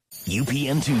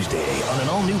UPN Tuesday on an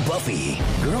all-new Buffy.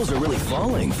 Girls are really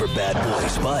falling for bad boy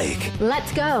Spike.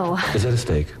 Let's go. Is that a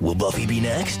steak? Will Buffy be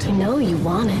next? You know you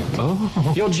want it.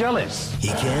 Oh, you're jealous. He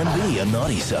can be a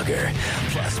naughty sucker.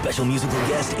 Plus, special musical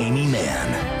guest Amy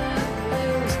Mann.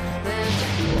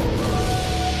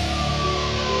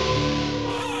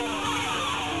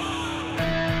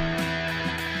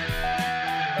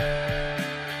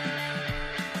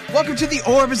 Welcome to the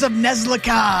Orbs of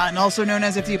Nezlakon, also known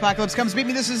as If the Apocalypse Comes Meet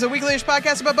Me. This is a weekly-ish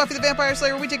podcast about Buffy the Vampire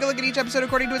Slayer, where we take a look at each episode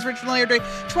according to its original air date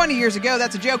 20 years ago.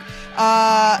 That's a joke.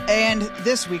 And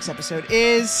this week's episode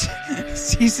is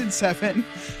Season 7,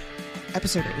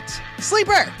 Episode 8,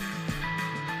 Sleeper.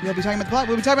 We'll be talking about the plot,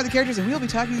 we'll be talking about the characters, and we'll be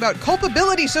talking about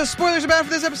culpability. So spoilers about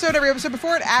for this episode, every episode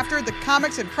before it, after, the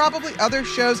comics, and probably other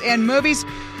shows and movies.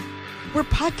 We're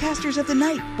podcasters of the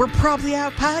night. We're probably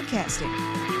out podcasting.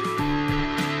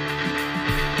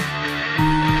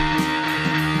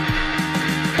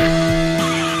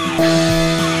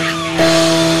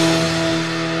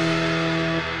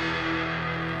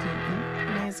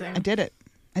 Amazing. I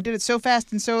did it so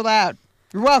fast and so loud.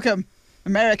 You're welcome,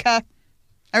 America.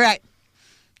 All right.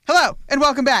 Hello, and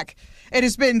welcome back. It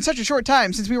has been such a short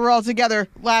time since we were all together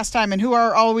last time. And who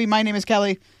are all we? My name is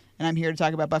Kelly, and I'm here to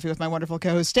talk about Buffy with my wonderful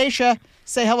co-host, Stacia.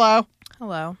 Say hello.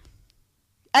 Hello.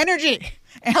 Energy.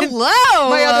 And hello.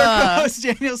 My other co-host,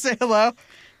 Daniel. Say hello.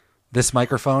 This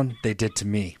microphone, they did to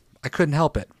me. I couldn't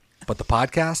help it. But the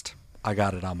podcast, I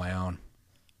got it on my own.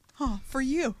 Oh, for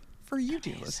you. For you,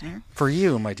 dear listener. For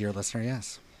you, my dear listener,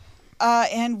 yes.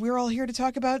 And we're all here to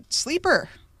talk about Sleeper,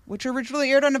 which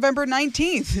originally aired on November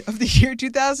 19th of the year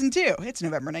 2002. It's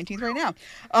November 19th right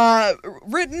now.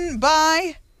 Written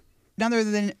by none other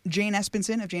than Jane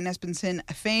Espenson of Jane Espenson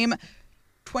fame.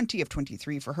 20 of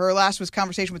 23 for her. Last was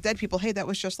Conversation with Dead People. Hey, that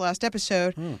was just last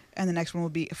episode. And the next one will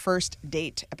be First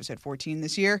Date, episode 14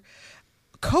 this year.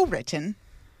 Co-written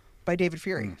by David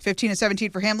Fury. 15 and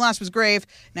 17 for him. Last was Grave.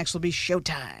 Next will be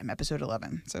Showtime, episode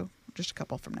 11. So just a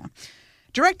couple from now.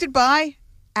 Directed by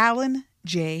Alan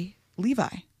J. Levi.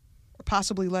 Or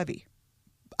possibly Levy.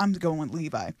 I'm going with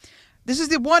Levi. This is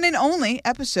the one and only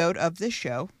episode of this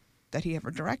show that he ever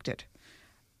directed.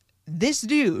 This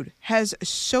dude has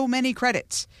so many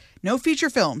credits. No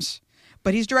feature films,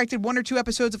 but he's directed one or two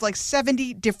episodes of like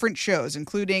 70 different shows,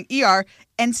 including ER,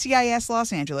 NCIS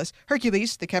Los Angeles,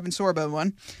 Hercules, the Kevin Sorbo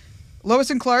one, Lois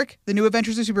and Clark, The New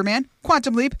Adventures of Superman,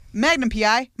 Quantum Leap, Magnum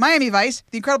P.I., Miami Vice,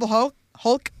 The Incredible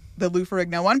Hulk, the Lou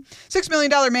Ferrigno one, $6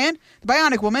 Million Man, The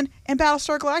Bionic Woman, and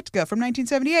Battlestar Galactica from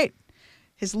 1978.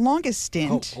 His longest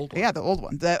stint... old one. Yeah, the old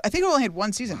one. I think it only had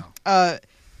one season. Wow.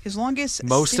 His longest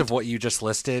Most stint... of what you just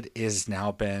listed is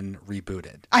now been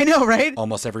rebooted. I know, right?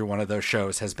 Almost every one of those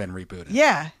shows has been rebooted.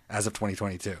 Yeah. As of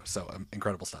 2022. So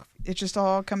incredible stuff. It just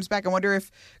all comes back. I wonder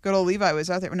if good old Levi was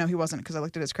out there. No, he wasn't, because I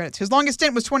looked at his credits. His longest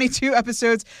stint was 22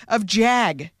 episodes of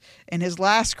Jag. And his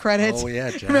last credits... Oh, yeah,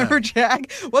 Jag. Remember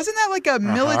Jag? Wasn't that like a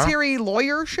military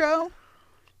lawyer show?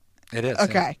 It is.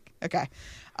 Okay. Yeah. Okay.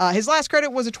 His last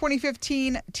credit was a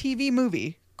 2015 TV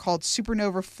movie called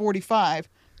Supernova 45.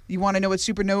 You want to know what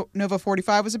Supernova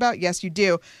 45 was about? Yes, you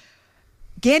do.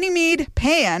 Ganymede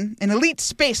Pan, an elite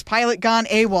space pilot gone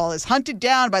AWOL, is hunted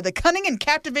down by the cunning and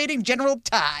captivating General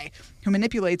Tai, who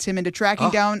manipulates him into tracking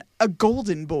down a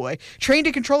golden boy, trained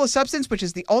to control a substance which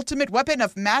is the ultimate weapon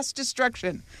of mass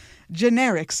destruction.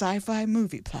 Generic sci-fi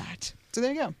movie plot. So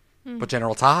there you go. But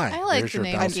General Tai. I like there's the your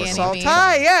name Battlestar Saul Ganymede.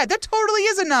 Tai, yeah, that totally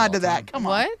is a nod to Saul that. Tai. Come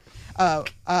on. What?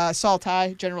 Saul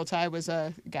Tai, General Tai was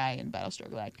a guy in Battlestar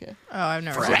Galactica. Oh, I've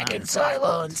never seen that.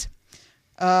 Silence.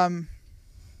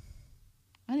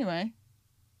 Anyway,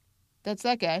 that's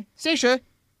that guy. Stacia,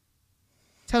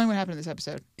 tell me what happened in this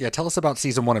episode. Yeah, tell us about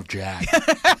season 1 of Jag.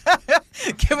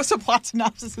 Give us a plot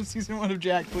synopsis of season 1 of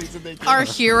Jag, please, and thank you. Our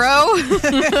hero,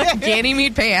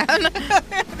 Ganymede Pan.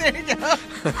 There you go.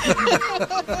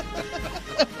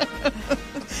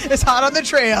 It's hot on the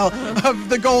trail of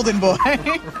the golden boy.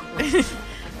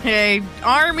 A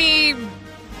army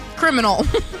criminal.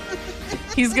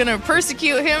 He's going to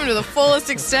persecute him to the fullest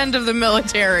extent of the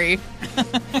military.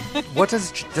 What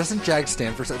doesn't JAG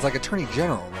stand for? It's like Attorney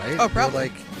General, right? Oh, probably. They're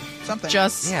like Something.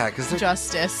 yeah, because they're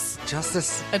Justice.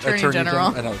 Attorney General.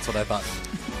 I know, that's what I thought.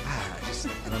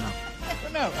 I don't know. I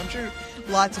don't know. I'm sure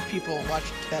lots of people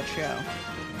watched that show.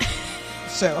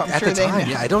 So I'm At sure the they time,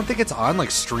 know. yeah, I don't think it's on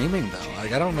like streaming though.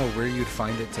 Like I don't know where you'd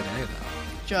find it today though.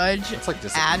 Judge It's like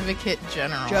Advocate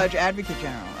General. Judge Advocate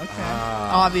General. Okay.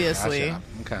 Obviously. Gotcha.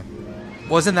 Okay.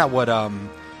 Wasn't that what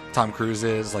Tom Cruise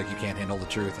is? Like you can't handle the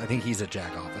truth. I think he's a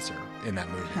JAG officer in that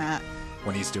movie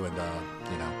when he's doing the,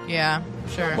 Yeah,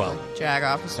 sure. Well, JAG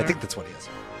officer. I think that's what he is.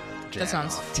 Jag That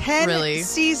sounds off. 10 really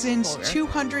seasons, vulgar.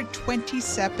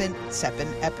 227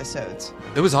 episodes.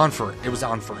 It was on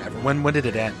forever. When did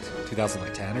it end?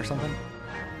 2010 or something?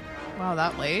 Wow,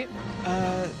 that late.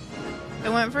 Uh, It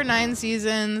went for 9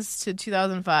 seasons to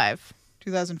 2005.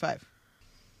 2005.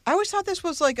 I always thought this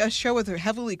was like a show with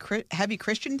heavy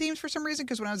Christian themes for some reason.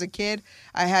 Because when I was a kid,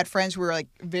 I had friends who were like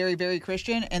very, very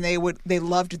Christian, and they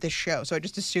loved this show. So I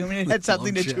just assumed it had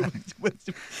something to do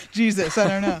with Jesus. I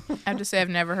don't know. I have to say I've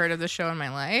never heard of this show in my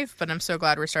life, but I'm so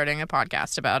glad we're starting a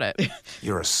podcast about it.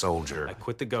 You're a soldier. I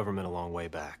quit the government a long way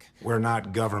back. We're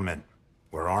not government.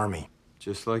 We're army.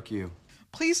 Just like you.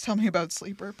 Please tell me about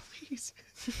Sleeper, please.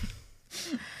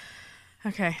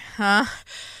 Okay.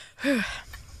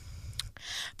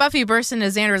 Buffy bursts into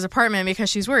Xander's apartment because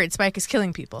she's worried Spike is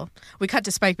killing people. We cut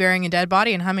to Spike burying a dead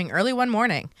body and humming early one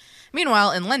morning.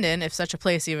 Meanwhile, in London, if such a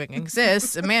place even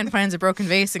exists, a man finds a broken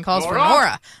vase and calls for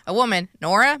Nora. A woman,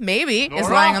 Nora, maybe, is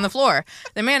lying on the floor.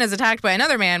 The man is attacked by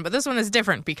another man, but this one is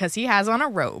different because he has on a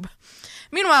robe.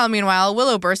 Meanwhile,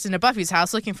 Willow bursts into Buffy's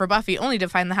house looking for Buffy, only to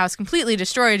find the house completely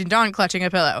destroyed and Dawn clutching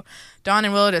a pillow. Dawn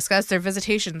and Willow discuss their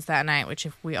visitations that night, which,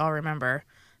 if we all remember,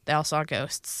 they all saw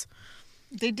ghosts.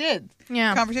 They did.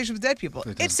 Yeah. Conversation with dead people.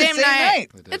 It's Same the same night.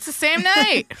 It's the same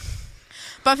night.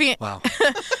 Buffy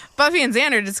and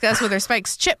Xander discuss whether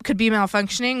Spike's chip could be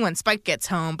malfunctioning when Spike gets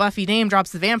home. Buffy name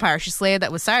drops the vampire she slayed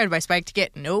that was sired by Spike to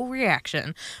get no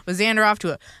reaction. With Xander off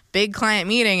to a big client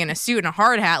meeting in a suit and a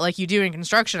hard hat like you do in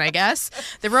construction, I guess,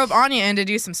 they rope Anya in to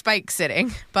do some Spike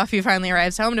sitting. Buffy finally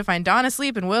arrives home to find Dawn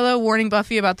asleep and Willow warning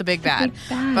Buffy about the big bad.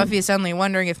 Buffy is suddenly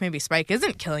wondering if maybe Spike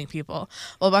isn't killing people.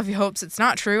 While Buffy hopes it's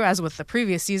not true, as with the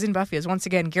previous season, Buffy is once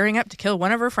again gearing up to kill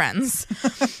one of her friends.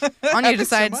 Anya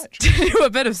decides to do a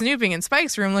bit of snooping in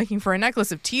Spike's room looking for a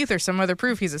necklace of teeth or some other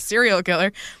proof he's a serial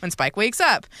killer when Spike wakes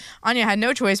up. Anya had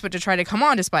no choice but to try to come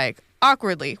on to Spike,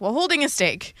 awkwardly, while holding a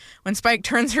steak. When Spike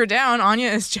turns her down, Anya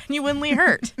is genuinely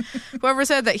hurt. Whoever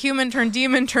said that human turned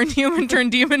demon turned human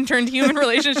turned demon turned human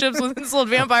relationships with insolent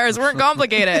vampires weren't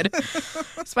complicated.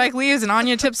 Spike leaves and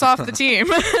Anya tips off the team.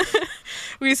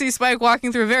 We see Spike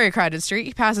walking through a very crowded street.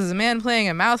 He passes a man playing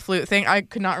a mouth flute thing. I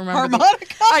could not remember.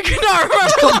 Harmonica? I could not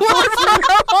remember the word for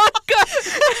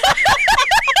harmonica.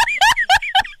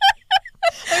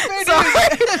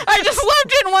 I just left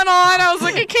it and went on. I was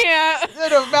like, I can't.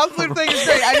 No, mouth flute thing is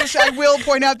great. I will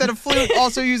point out that a flute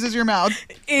also uses your mouth.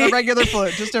 A regular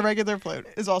flute, just a regular flute,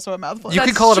 is also a mouth flute. You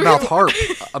could call it a mouth harp.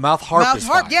 A mouth harp Mouth is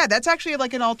harp, fine. yeah, that's actually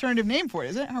like an alternative name for it,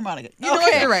 isn't it? Harmonica. You know what?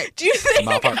 Okay. You're right. Do you think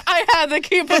Mouth harp. I had the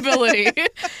capability?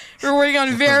 We're working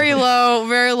on very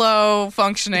low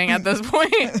functioning at this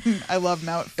point. I love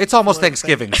mouth. It's almost flute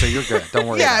Thanksgiving, so you're good. Don't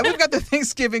worry. Yeah, about it. we've got the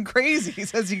Thanksgiving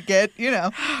crazies as you get, you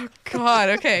know. God,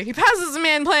 okay. He passes a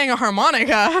man playing a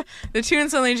harmonica. The tune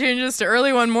suddenly changes to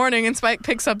early one morning, and Spike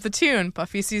picks up the tune.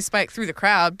 Buffy sees Spike through the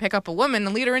crowd, pick up a woman,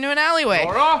 and lead her into an alleyway.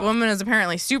 The woman is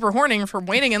apparently super horny from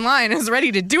waiting in line and is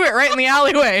ready to do it right in the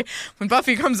alleyway when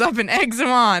Buffy comes up and eggs him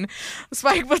on.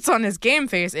 Spike puts on his game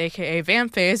face, a.k.a.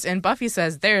 vamp face, and Buffy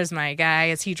says, "There's my guy,"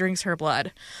 as he drinks her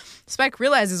blood. Spike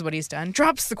realizes what he's done,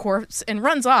 drops the corpse, and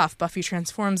runs off. Buffy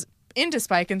transforms into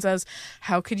Spike and says,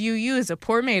 "How could you use a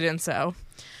poor maiden so?"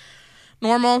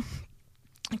 Normal.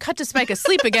 Cut to Spike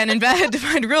asleep again in bed to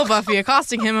find real Buffy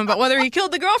accosting him about whether he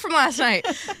killed the girl from last night.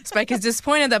 Spike is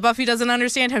disappointed that Buffy doesn't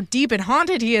understand how deep and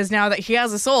haunted he is now that he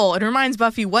has a soul, and reminds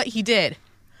Buffy what he did.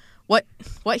 What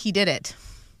he did it.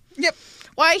 Yep.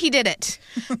 Why he did it.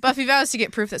 Buffy vows to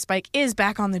get proof that Spike is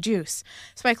back on the juice.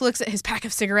 Spike looks at his pack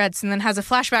of cigarettes and then has a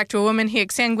flashback to a woman he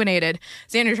exsanguinated.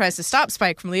 Xander tries to stop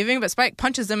Spike from leaving, but Spike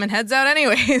punches him and heads out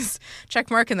anyways.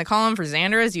 Check mark in the column for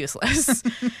Xander is useless.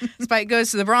 Spike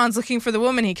goes to the bronze looking for the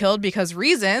woman he killed because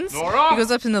reasons. Nora! He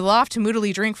goes up into the loft to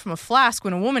moodily drink from a flask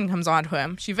when a woman comes on to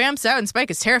him. She vamps out and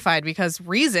Spike is terrified because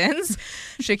reasons.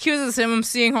 She accuses him of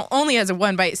seeing her only as a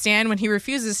one-bite stand when he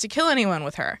refuses to kill anyone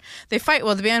with her. They fight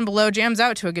while the band below jams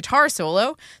out to a guitar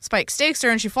solo. Spike stakes her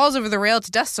and she falls over the rail to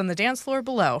dust on the dance floor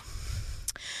below.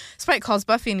 Spike calls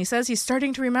Buffy and he says he's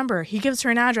starting to remember. He gives her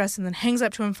an address and then hangs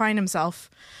up to him find himself.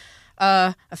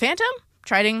 A phantom?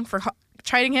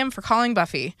 Chiding him for calling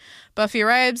Buffy. Buffy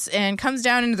arrives and comes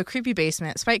down into the creepy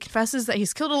basement. Spike confesses that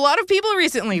he's killed a lot of people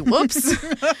recently. Whoops.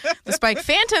 The Spike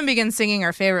Phantom begins singing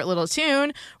our favorite little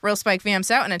tune. Real Spike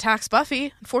vamps out and attacks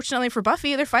Buffy. Unfortunately for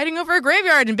Buffy, they're fighting over a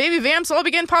graveyard and baby vamps all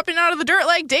begin popping out of the dirt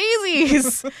like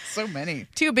daisies. So many.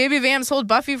 2 baby vamps hold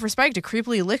Buffy for Spike to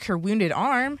creepily lick her wounded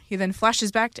arm. He then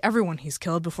flashes back to everyone he's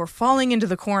killed before falling into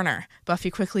the corner.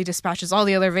 Buffy quickly dispatches all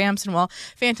the other vamps, and while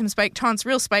Phantom Spike taunts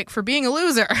Real Spike for being a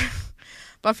loser.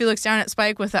 Buffy looks down at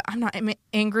Spike with a "I'm not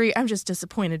angry, I'm just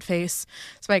disappointed" face.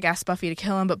 Spike asks Buffy to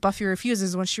kill him, but Buffy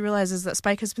refuses when she realizes that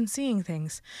Spike has been seeing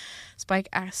things. Spike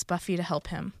asks Buffy to help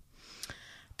him.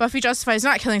 Buffy justifies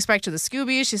not killing Spike to the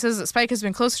Scoobies. She says that Spike has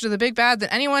been closer to the big bad than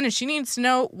anyone, and she needs to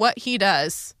know what he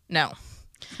does. No.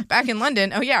 Back in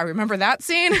London, oh yeah, remember that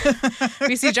scene?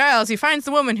 We see Giles. He finds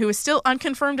the woman who is still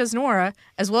unconfirmed as Nora,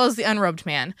 as well as the unrobed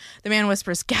man. The man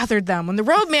whispers, "Gathered them," when the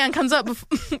robed man comes up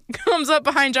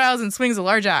behind Giles and swings a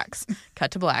large axe. Cut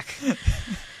to black.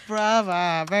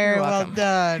 Brava. Very You're well welcome.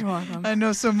 done. You're welcome. I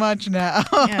know so much now.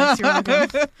 Yes, you're welcome.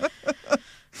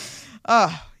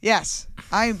 Oh, yes.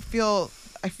 I feel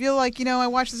like, I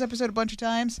watched this episode a bunch of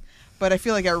times, but I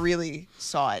feel like I really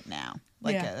saw it now.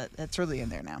 Like, Yeah. that's really in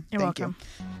there now. You're Thank welcome.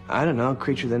 you. I don't know,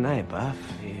 creature of the night, Buff.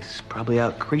 He's probably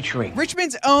out creaturing.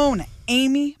 Richmond's own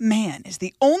Amy Mann is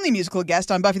the only musical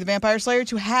guest on Buffy the Vampire Slayer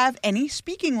to have any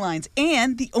speaking lines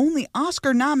and the only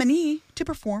Oscar nominee to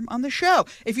perform on the show.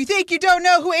 If you think you don't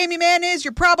know who Amy Mann is,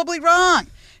 you're probably wrong.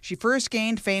 She first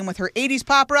gained fame with her 80s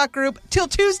pop rock group Till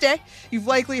Tuesday. You've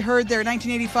likely heard their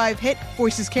 1985 hit,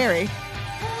 Voices Carry.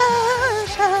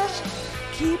 Hush, hush,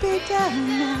 keep it down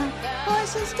now,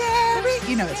 voices carry.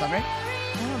 You know that song, right?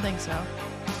 I don't think so. Are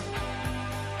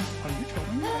you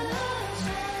trolling me?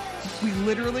 We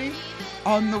literally,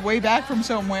 on the way back from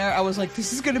somewhere, I was like,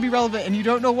 this is going to be relevant, and you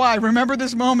don't know why. Remember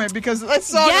this moment, because that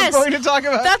song Yes, I'm going to talk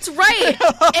about. That's right.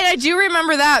 And I do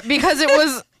remember that because it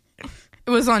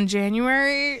was on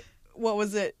January, what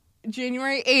was it?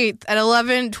 January 8th at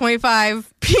 11:25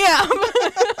 p.m.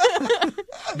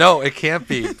 No, it can't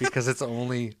be because it's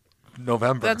only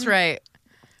November. That's right.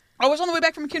 I was on the way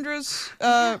back from Kendra's,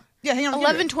 hang on.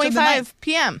 11:25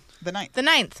 p.m. The 9th. The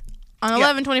 9th on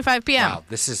Yeah. 11:25 p.m. Wow,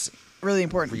 this is Really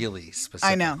important. really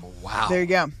specific. I know. Wow. There you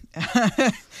go.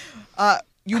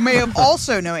 You may have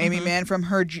also know Amy Mann from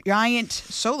her giant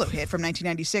solo hit from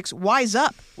 1996, Wise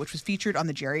Up, which was featured on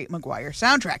the Jerry Maguire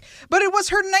soundtrack. But it was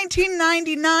her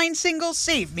 1999 single,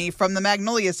 Save Me, from the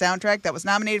Magnolia soundtrack that was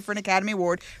nominated for an Academy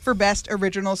Award for Best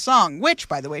Original Song, which,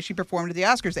 by the way, she performed at the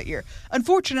Oscars that year.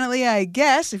 Unfortunately, I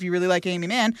guess, if you really like Amy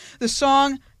Mann, the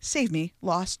song Save Me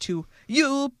lost to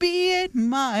You'll Be in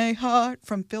My Heart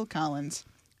from Phil Collins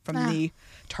from the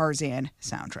Tarzan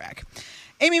soundtrack.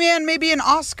 Amy Mann may be an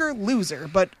Oscar loser,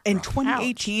 but in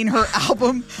 2018, her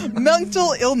album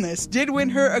Mental Illness did win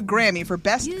her a Grammy for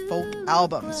Best Folk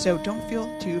Album, so don't feel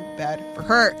too bad for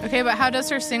her. Okay, but how does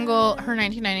her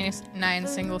 1999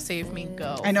 single Save Me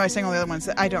go? I know I sang all the other ones.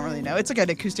 I don't really know. It's like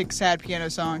an acoustic sad piano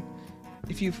song.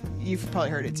 If you've probably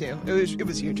heard it too. It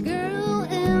was huge. Girl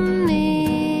in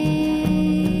need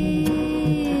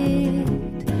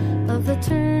of the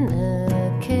tourniquet.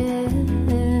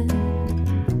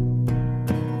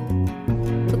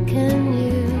 But can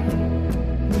you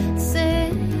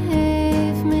save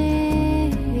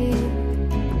me?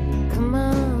 Come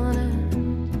on.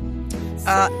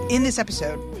 In this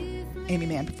episode, Amy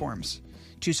Mann performs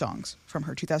 2 songs from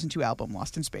her 2002 album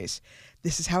Lost in Space.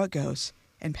 This Is How It Goes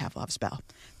and Pavlov's Bell.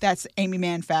 That's Amy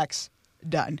Mann facts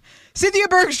done. Cynthia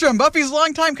Bergstrom, Buffy's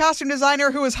longtime costume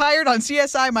designer who was hired on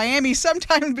CSI Miami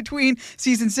sometime between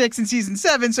season 6 and season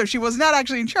 7, so she was not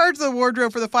actually in charge of the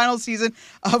wardrobe for the final season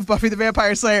of Buffy the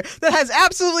Vampire Slayer. That has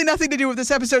absolutely nothing to do with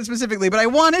this episode specifically, but I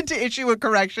wanted to issue a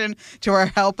correction to our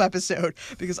help episode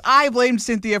because I blamed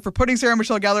Cynthia for putting Sarah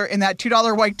Michelle Gellar in that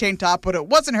 $2 white tank top, but it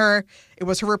wasn't her. It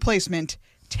was her replacement,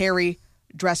 Terry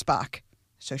Dressbach.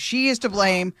 So she is to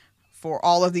blame for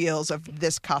all of the ills of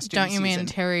this costume Don't you season. mean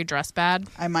Terry dress bad?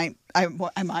 I might.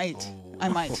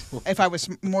 If I was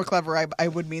more clever, I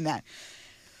would mean that.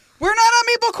 We're not on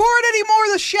Maple Court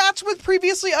anymore. The shots with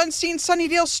previously unseen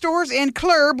Sunnydale stores and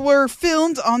club were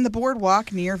filmed on the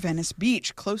boardwalk near Venice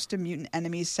Beach, close to Mutant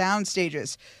Enemy's sound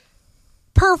stages.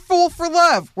 Per Fool for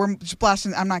Love. We're just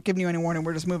blasting. I'm not giving you any warning.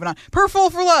 We're just moving on. Per Fool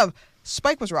for Love.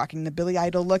 Spike was rocking the Billy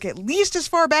Idol look at least as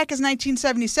far back as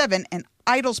 1977, and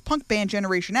Idol's punk band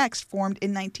Generation X formed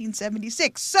in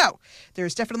 1976. So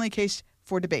there's definitely a case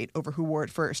for debate over who wore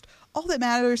it first. All that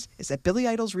matters is that Billy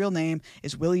Idol's real name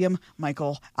is William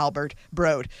Michael Albert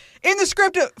Broad. In the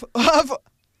script of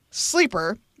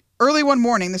Sleeper, Early One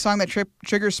Morning, the song that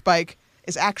triggers Spike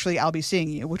is actually I'll Be Seeing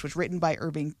You, which was written by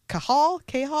Irving Cahall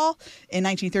in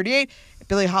 1938.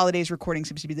 Billie Holiday's recording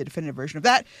seems to be the definitive version of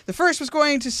that. The first was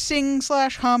going to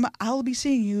sing/hum I'll Be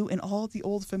Seeing You in all the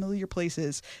old familiar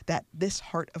places that this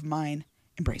heart of mine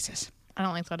embraces. I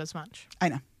don't like that as much. I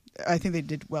know. I think they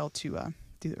did well to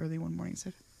do the Early One Morning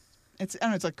instead. I don't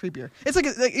know, it's like creepier. It's like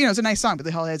it's a nice song, but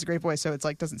Billie Holiday has a great voice, so it's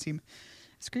like doesn't seem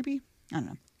it's creepy. I don't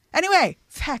know. Anyway,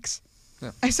 facts.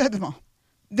 Yeah. I said them all.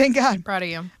 Thank God. Proud of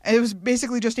you. It was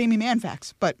basically just Amy Mann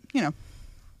facts, but,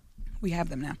 we have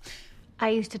them now. I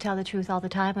used to tell the truth all the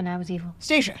time when I was evil.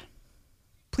 Stacia,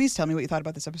 please tell me what you thought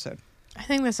about this episode. I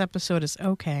think this episode is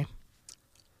okay.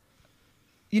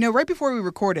 You know, right before we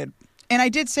recorded, and I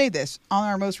did say this on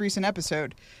our most recent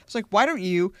episode, it's like, why don't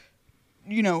you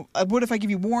know, what if I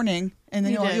give you warning and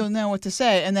then you'll know what to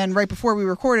say? And then right before we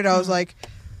recorded, I was like,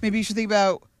 maybe you should think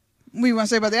about what you want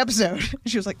to say about the episode.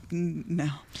 She was like, no,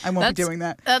 I won't be doing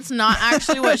that. That's not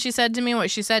actually what she said to me. What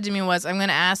she said to me was, I'm going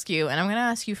to ask you, and I'm going to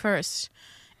ask you first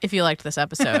if you liked this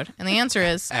episode. And the answer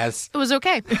is, it was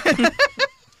okay.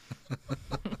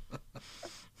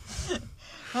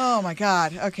 Oh, my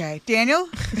God. Okay. Daniel,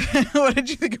 what did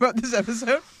you think about this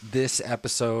episode? This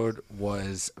episode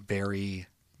was very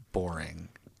boring.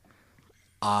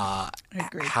 I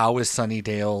agree. How is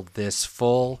Sunnydale this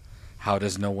full? How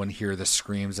does no one hear the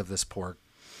screams of this poor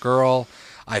girl?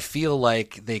 I feel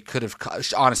like they could have,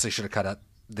 honestly, should have cut out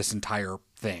this entire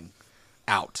thing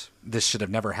out. This should have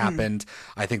never happened.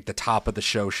 I think the top of the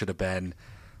show should have been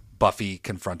Buffy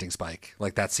confronting Spike.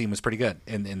 Like, that scene was pretty good.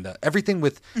 In the everything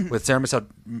with Sarah Michelle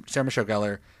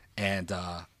Gellar and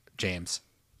James.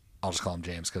 I'll just call him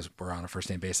James because we're on a first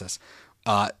name basis.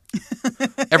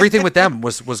 Everything with them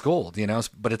was gold, you know.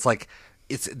 But it's like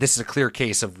this is a clear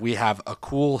case of we have a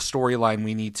cool storyline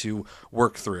we need to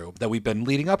work through that we've been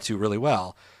leading up to really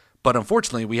well. But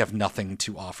unfortunately, we have nothing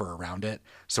to offer around it,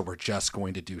 so we're just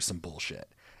going to do some bullshit.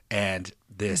 And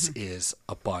this is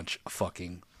a bunch of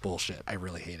fucking bullshit. I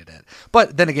really hated it.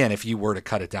 But then again, if you were to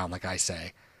cut it down, like I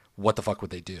say, what the fuck would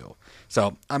they do?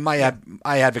 So I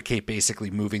advocate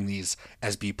basically moving these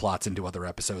as B plots into other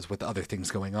episodes with other things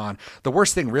going on. The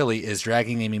worst thing really is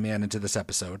dragging Amy Mann into this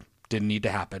episode. Didn't need to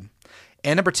happen.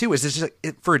 And number two is just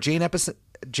for a Jane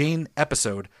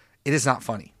episode, it is not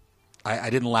funny.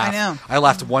 I didn't laugh. I know. I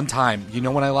laughed one time. You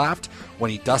know when I laughed? When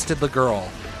he dusted the girl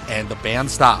and the band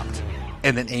stopped.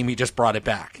 And then Amy just brought it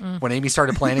back. When Amy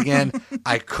started playing again,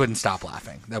 I couldn't stop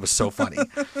laughing. That was so funny.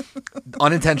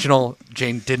 Unintentional.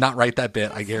 Jane did not write that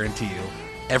bit, I guarantee you.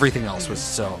 Everything else was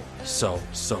so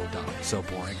dumb, so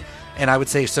boring. And I would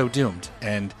say so doomed.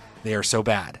 And they are so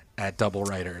bad at double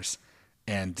writers.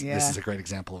 And this is a great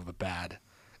example of a bad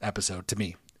episode to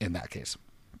me in that case.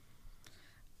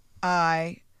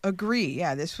 I agree.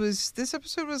 Yeah, this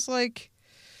episode was like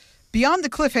beyond the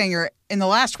cliffhanger in the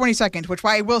last 20 seconds, which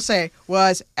I will say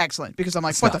was excellent because I'm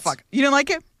like, what the fuck? You didn't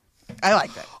like it? I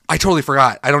liked it. I totally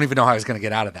forgot. I don't even know how he's going to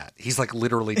get out of that. He's like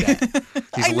literally dead.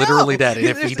 He's literally dead. And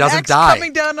if he doesn't die,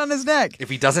 coming down on his neck.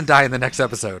 If he doesn't die in the next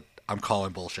episode, I'm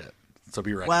calling bullshit. So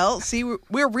be ready. Well, see,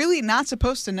 we're really not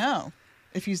supposed to know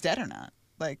if he's dead or not.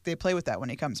 Like, they play with that when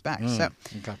he comes back. So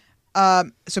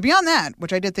beyond that,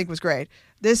 which I did think was great,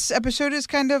 this episode is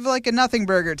kind of like a nothing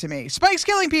burger to me. Spike's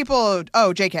killing people.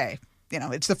 Oh, JK. You know,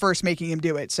 it's the first making him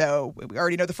do it. So we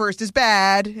already know the first is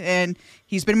bad, and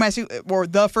he's been messing, or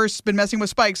the first's been messing with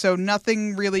Spike. So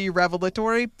nothing really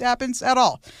revelatory happens at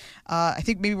all. I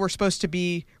think maybe we're supposed to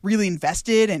be really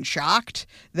invested and shocked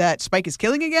that Spike is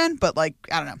killing again, but like,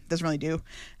 I don't know, doesn't really do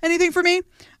anything for me.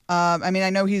 I mean, I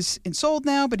know he's ensouled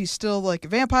now, but he's still like a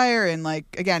vampire, and like,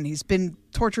 again, he's been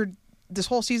tortured this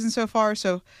whole season so far.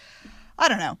 So I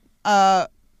don't know.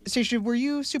 Stacia, were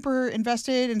you super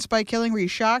invested in Spike killing? Were you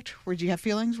shocked? Did you have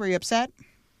feelings? Were you upset?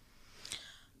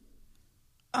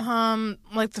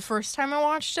 Like the first time I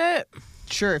watched it?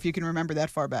 Sure, if you can remember that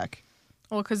far back.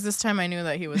 Well, because this time I knew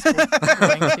that he was going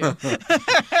to.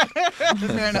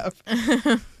 Fair enough.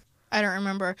 I don't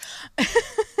remember.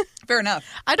 Fair enough.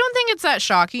 I don't think it's that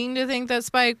shocking to think that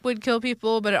Spike would kill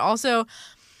people, but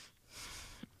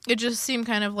it just seemed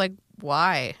kind of like,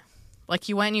 why? Like,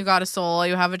 you went and you got a soul,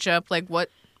 you have a chip, like,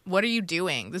 what are you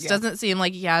doing? This doesn't seem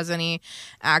like he has any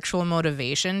actual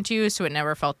motivation to, so it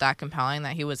never felt that compelling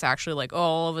that he was actually like, oh,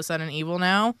 all of a sudden evil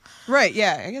now. Right,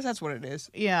 yeah, I guess that's what it is.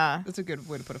 Yeah. That's a good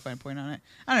way to put a fine point on it.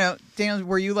 I don't know, Daniel,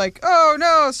 were you like, oh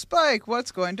no, Spike,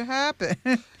 what's going to happen?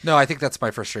 No, I think that's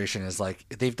my frustration is like,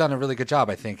 they've done a really good job,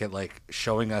 I think, at like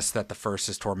showing us that the first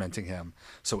is tormenting him.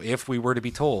 So if we were to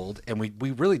be told, and we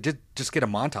really did just get a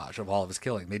montage of all of his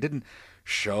killing, they didn't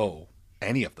show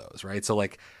any of those, right? So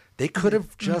like, they could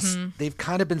have just, they've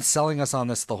kind of been selling us on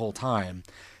this the whole time.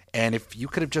 And if you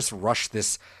could have just rushed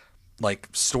this like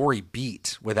story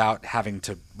beat without having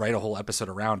to write a whole episode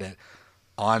around it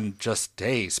on just,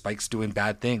 hey, Spike's doing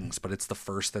bad things, but it's the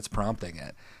first that's prompting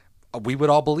it, we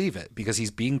would all believe it because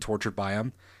he's being tortured by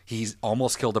him. He's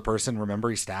almost killed a person.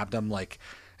 Remember, he stabbed him like,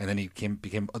 and then he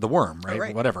became the worm, right?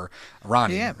 Right. Whatever.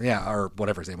 Ronnie. Yeah, or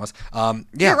whatever his name was.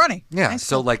 Ronnie. Yeah. Nice.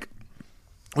 So like,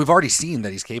 we've already seen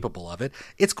that he's capable of it.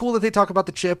 It's cool that they talk about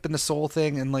the chip and the soul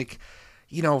thing, and like,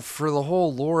 you know, for the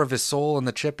whole lore of his soul and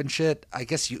the chip and shit, I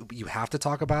guess you have to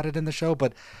talk about it in the show.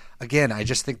 But again, I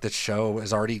just think the show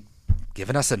has already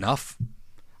given us enough.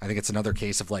 I think it's another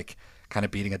case of like kind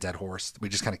of beating a dead horse. We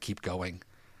just kind of keep going,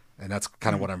 and that's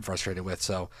kind of what I'm frustrated with.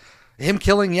 So him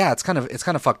killing, yeah, it's kind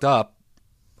of fucked up,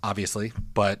 obviously,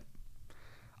 but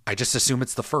I just assume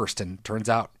it's the first, and turns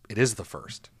out it is the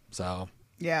first. So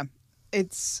Yeah,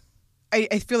 it's.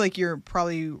 I feel like you're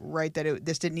probably right that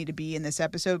this didn't need to be in this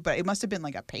episode, but it must have been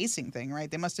like a pacing thing,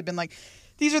 right? They must have been like,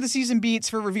 these are the season beats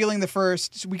for revealing the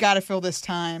first. So we got to fill this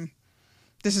time.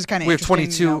 This is kind of we have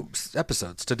interesting, 22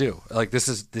 episodes to do. Like this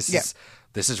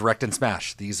is Wrecked and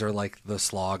Smash. These are like the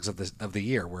slogs of the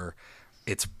year, where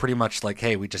it's pretty much like,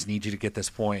 hey, we just need you to get this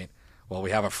point. Well,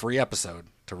 we have a free episode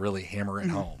to really hammer it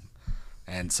home,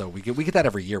 and so we get that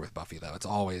every year with Buffy. Though it's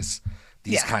always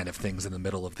these kind of things in the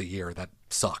middle of the year that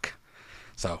suck.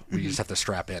 So we just have to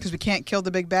strap in. because we can't kill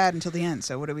the big bad until the end.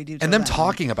 So what do we do? And till them then?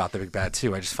 talking about the big bad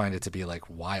too, I just find it to be like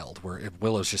wild. Where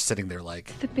Willow's just sitting there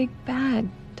like, The big bad,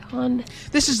 Dawn.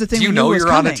 This is the thing. do you we knew know was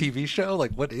you're on a coming. TV show?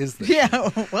 Like, what is this? Yeah.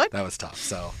 What? That was tough.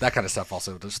 So that kind of stuff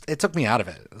also just it took me out of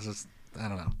it. It was just, I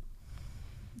don't know.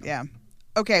 Yeah.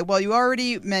 Okay. Well, you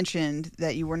already mentioned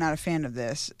that you were not a fan of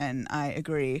this, and I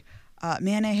agree.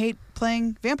 Man, I hate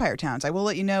playing Vampire Towns. I will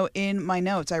let you know in my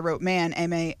notes I wrote Man,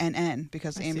 M-A-N-N,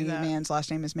 because I see Amy that. Mann's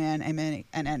last name is Man,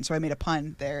 M-A-N-N. So I made a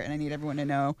pun there, and I need everyone to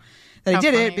know that I How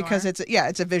did funny it you because are.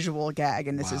 it's a visual gag,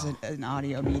 and this is Wow. an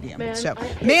audio medium. Man, so, I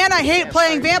hate Man, I hate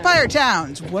playing Vampire Vampire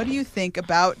Towns. What do you think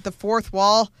about the fourth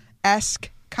wall-esque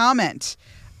comment?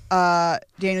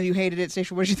 Daniel, you hated it.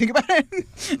 Station, what did you think about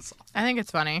it? I think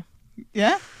it's funny.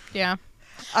 Yeah? Yeah.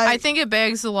 I think it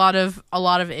begs a lot of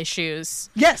issues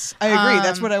Yes, I agree.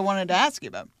 That's Um, what I wanted to ask you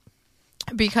about.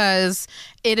 because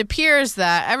it appears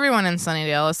that everyone in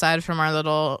Sunnydale, aside from our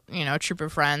little, troop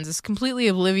of friends, is completely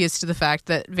oblivious to the fact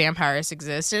that vampires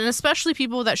exist, and especially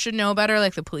people that should know better,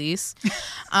 like the police. What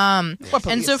And so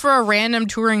police? for a random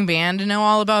touring band to know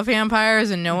all about vampires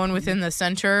and no one within the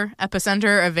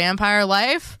epicenter of vampire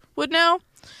life would know,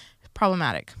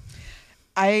 problematic.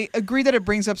 I agree that it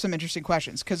brings up some interesting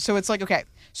questions. So it's like, okay,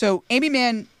 so Amy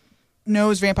Mann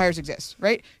knows vampires exist,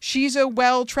 right? She's a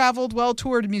well-traveled,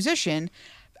 well-toured musician.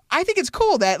 I think it's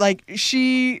cool that, like,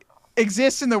 she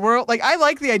exists in the world. Like, I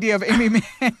like the idea of Amy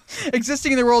Mann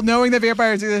existing in the world, knowing that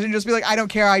vampires exist, and just be like, I don't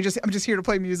care. I'm just here to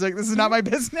play music. This is not my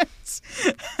business.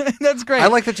 That's great. I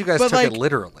like that you guys But, took it like,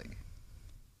 literally.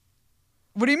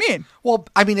 What do you mean? Well,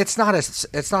 I mean, it's not a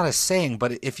saying,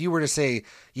 but if you were to say,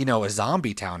 a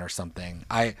zombie town or something,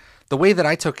 the way that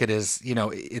I took it is,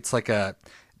 it's like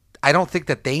I don't think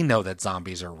that they know that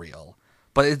zombies are real,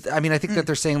 but I think that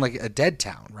they're saying like a dead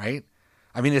town, right?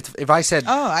 I mean, if I said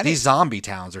these zombie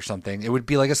towns or something, it would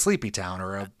be like a sleepy town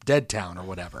or a dead town or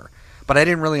whatever. But I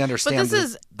didn't really understand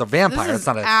the vampire. this It's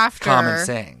not a is common after-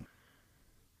 saying.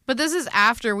 But this is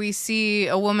after we see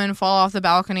a woman fall off the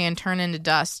balcony and turn into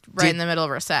dust in the middle of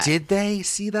her set. Did they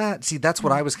see that? See, that's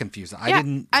what I was confused. I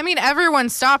didn't. I mean, everyone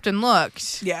stopped and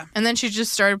looked. Yeah. And then she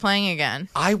just started playing again.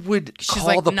 I would She's call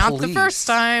like, the not police. the first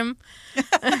time.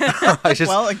 I just,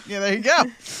 Well, yeah, there you go.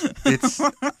 it's.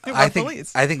 I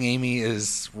police? think Amy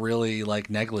is really like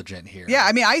negligent here. Yeah,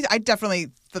 I mean, I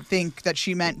definitely think that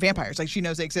she meant vampires. Like, she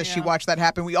knows they exist. She watched that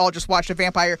happen. We all just watched a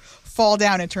vampire fall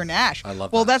down and turn to ash. I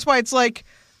love Well, that. that's why it's like,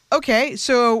 okay,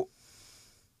 so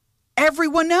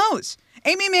everyone knows.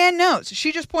 Amy Mann knows.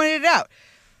 She just pointed it out.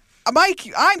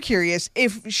 I'm curious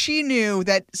if she knew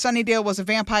that Sunnydale was a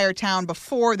vampire town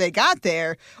before they got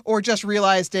there, or just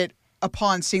realized it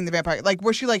upon seeing the vampire. Like,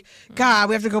 was she like, God,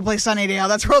 we have to go play Sunnydale.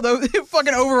 That's where the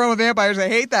fucking overrun with vampires. I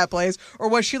hate that place. Or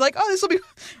was she like, oh, this will be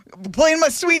playing my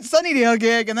sweet Sunnydale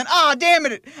gig, and then, damn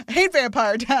it, I hate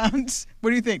vampire towns.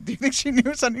 What do you think? Do you think she knew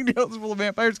Sunnydale was full of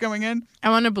vampires coming in? I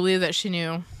want to believe that she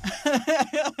knew.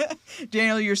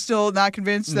 Daniel, you're still not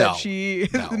convinced that she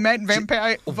No. meant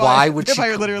vampire? Why would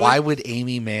vampire she? literally? Why would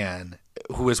Amy Mann,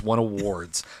 who has won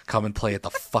awards, come and play at the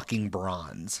fucking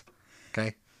Bronze?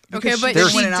 Okay. Okay, Because but she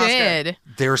she win an Oscar. did.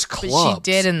 There's she clubs.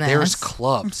 did in There's this.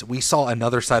 clubs. We saw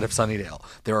another side of Sunnydale.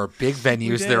 There are big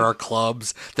venues. did. There are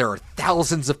clubs. There are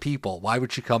thousands of people. Why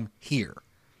would she come here?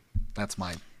 That's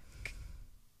mine.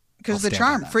 Because I'll the stand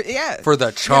charm. by that. For For the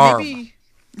Yeah, charm. maybe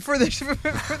for the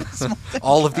small thing.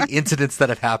 All of the incidents that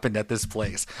have happened at this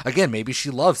place. Again, maybe she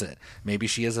loves it. Maybe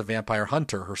she is a vampire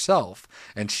hunter herself,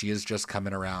 and she is just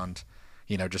coming around,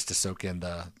 just to soak in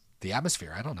the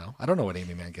atmosphere. I don't know. I don't know what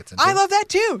Amy Mann gets into. I love that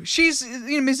too. She's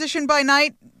musician by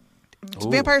night,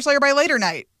 Ooh. vampire slayer by later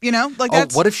night. Like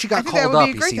that's. what if she I got think that called would be up?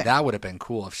 a You great see, thing. that would have been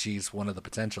cool if she's one of the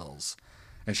potentials,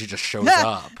 and she just shows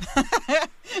up.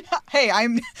 Hey,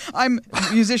 I'm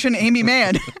musician Amy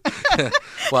Mann.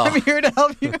 Well, I'm here to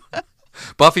help you.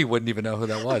 Buffy wouldn't even know who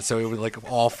that was, so it would like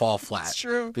all fall flat. It's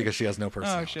true. because she has no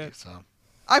personality. shit. So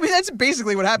I mean, that's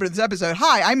basically what happened in this episode.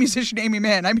 Hi, I'm musician Amy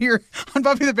Mann. I'm here on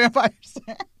Buffy the Vampire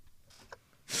Slayer.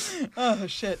 Oh,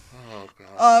 shit. Oh,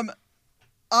 God.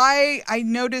 I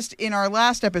noticed in our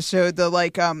last episode the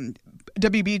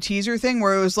WB teaser thing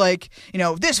where it was like,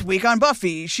 this week on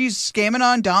Buffy, she's scamming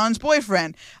on Dawn's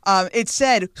boyfriend. It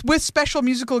said with special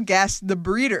musical guest The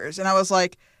Breeders, and I was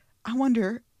like, I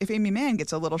wonder if Amy Mann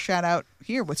gets a little shout out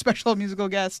here with special musical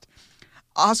guest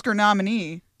Oscar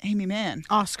nominee Amy Mann.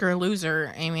 Oscar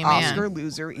loser Amy Mann. Oscar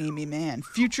loser Amy Mann.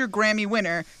 Future Grammy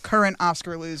winner, current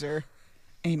Oscar loser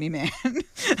Amy Mann.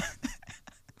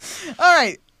 All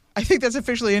right. I think that's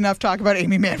officially enough talk about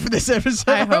Amy Mann for this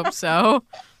episode. I hope so.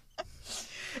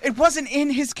 It wasn't in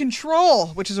his control,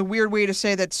 which is a weird way to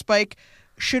say that Spike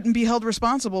shouldn't be held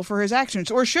responsible for his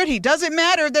actions. Or should he? Does it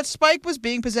matter that Spike was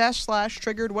being possessed /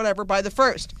 triggered, whatever, by the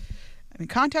First? I mean,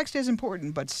 context is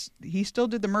important, but he still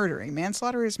did the murdering.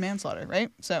 Manslaughter is manslaughter, right?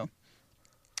 So,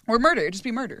 or murder, it'd just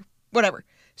be murder. Whatever.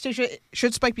 Stacia,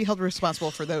 should Spike be held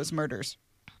responsible for those murders?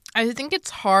 I think it's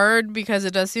hard because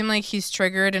it does seem like he's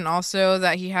triggered and also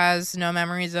that he has no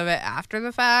memories of it after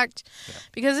the fact. Yeah.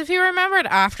 Because if he remembered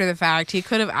after the fact, he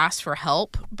could have asked for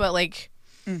help. But,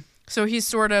 so he's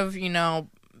sort of,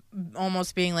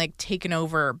 almost being, taken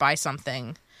over by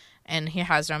something and he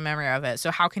has no memory of it.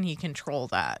 So how can he control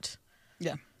that?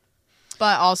 Yeah.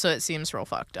 But also it seems real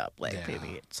fucked up.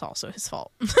 Maybe it's also his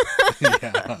fault.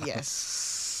 Yeah.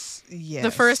 Yes.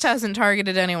 The First hasn't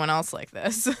targeted anyone else like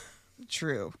this.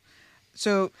 True.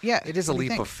 So, yeah. It is a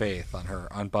leap of faith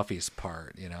on Buffy's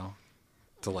part,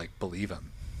 to believe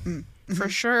him. Mm-hmm. For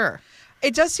sure.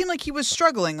 It does seem like he was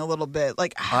struggling a little bit. He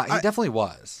definitely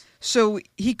was. So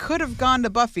he could have gone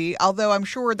to Buffy, although I'm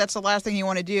sure that's the last thing you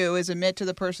want to do is admit to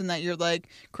the person that you're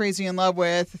crazy in love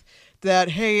with that,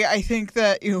 hey, I think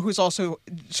that, who's also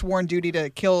sworn duty to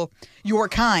kill your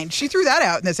kind. She threw that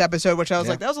out in this episode, which I was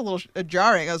like, that was a little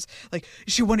jarring. I was like,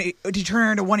 did you turn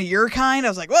her into one of your kind? I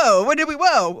was like, whoa,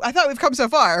 I thought we've come so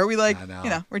far. Are we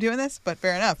we're doing this? But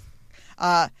fair enough.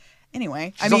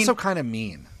 Anyway. She's also kind of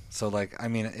mean. So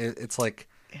it's like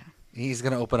he's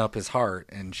going to open up his heart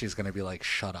and she's going to be like,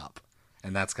 shut up.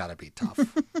 And that's got to be tough.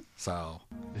 So.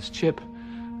 This chip,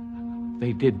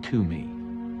 they did to me.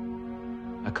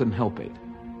 I couldn't help it.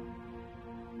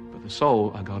 But the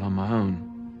soul I got on my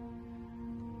own.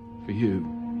 For you.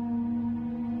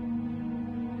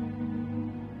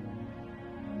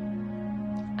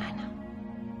 I know.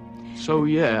 So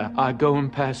yeah, I go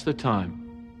and pass the time.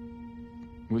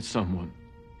 With someone.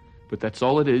 But that's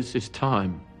all it is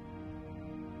time.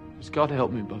 Just God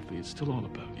help me, Buffy. It's still all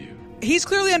about you. He's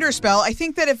clearly under a spell. I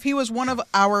think that if he was one of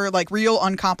our real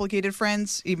uncomplicated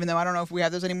friends, even though I don't know if we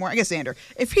have those anymore, I guess Xander.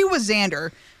 If he was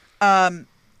Xander, and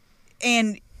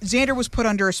Xander was put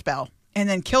under a spell and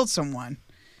then killed someone,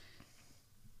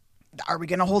 are we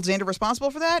going to hold Xander responsible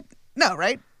for that? No,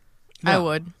 right? No. I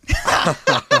would.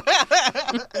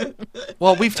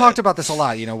 Well, we've talked about this a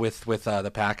lot, with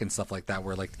the pack and stuff like that,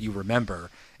 where you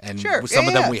remember, and sure. Some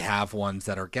of them we have ones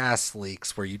that are gas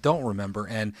leaks where you don't remember,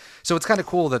 and so it's kind of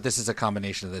cool that this is a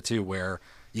combination of the two, where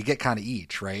you get kind of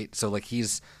each, right? So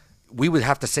we would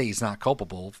have to say he's not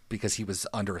culpable because he was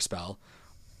under a spell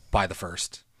by the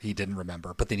First. He didn't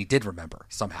remember, but then he did remember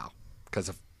somehow because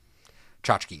of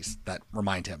tchotchkes that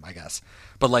remind him, I guess.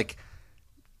 But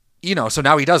so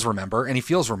now he does remember and he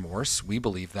feels remorse. We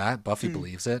believe that. Buffy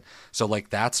believes it. So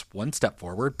that's one step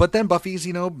forward. But then Buffy's,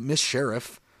 Miss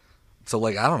Sheriff. So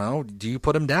I don't know. Do you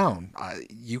put him down?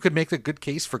 You could make a good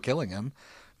case for killing him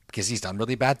because he's done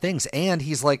really bad things. And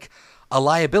he's a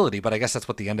liability. But I guess that's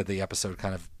what the end of the episode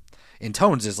kind of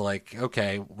intones is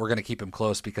okay, we're going to keep him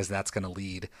close because that's going to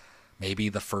lead maybe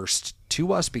the First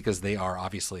to us because they are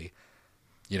obviously,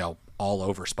 all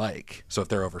over Spike. So if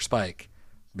they're over Spike,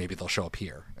 maybe they'll show up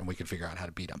here and we can figure out how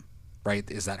to beat them, right?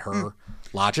 Is that her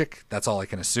logic? That's all I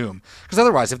can assume. Because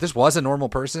otherwise, if this was a normal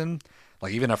person,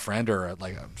 even a friend or a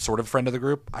sort of friend of the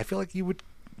group, I feel like you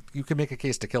could make a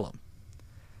case to kill them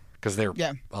because they're a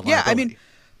liability. Yeah. I mean,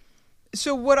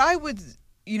 so what I would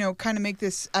kind of make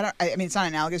this. I mean, it's not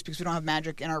analogous because we don't have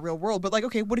magic in our real world. But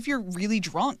okay, what if you're really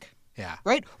drunk? Yeah.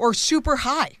 Right. Or super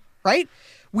high. Right.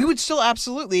 We would still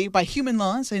absolutely, by human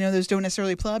laws, I know those don't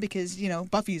necessarily apply because,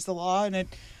 Buffy's the law and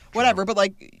whatever.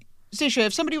 But Stacia,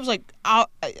 if somebody was out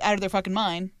of their fucking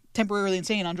mind, temporarily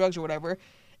insane on drugs or whatever,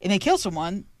 and they kill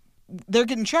someone, they're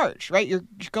getting charged, right? You're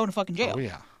going to fucking jail. Oh,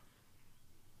 yeah.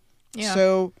 Yeah.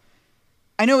 So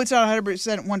I know it's not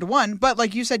 100% one-to-one, but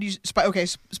like you said,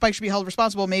 Spike should be held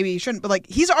responsible. Maybe he shouldn't. But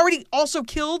he's already also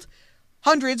killed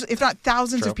hundreds, if not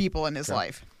thousands of people in his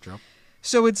life. True.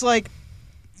 So it's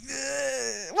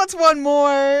what's one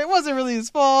more? It wasn't really his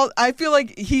fault. I feel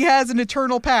like he has an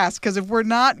eternal past because if we're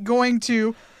not going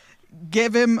to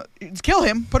kill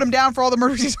him, put him down for all the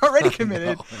murders he's already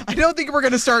committed, I don't think we're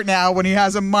going to start now when he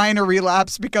has a minor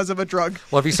relapse because of a drug.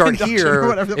 Well, if you start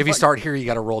here, you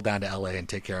got to roll down to LA and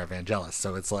take care of Vangelis.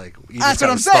 So it's like you That's just what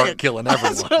got I'm to start saying. killing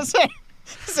everyone. That's what I'm saying.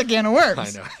 It's a can of worms.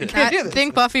 I know. You can't do this. I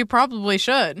think Buffy probably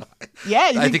should.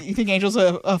 Yeah, you think Angel's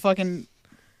a fucking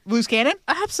loose cannon?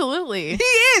 Absolutely. He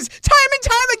is! Time and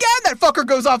time again, that fucker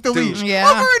goes off the leash. Yeah.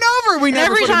 Over and over. We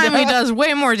never Every put him time he down. does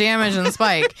way more damage than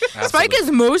Spike. Spike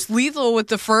is most lethal with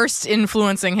the first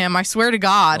influencing him, I swear to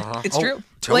God. It's true.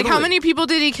 Totally. Like, how many people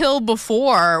did he kill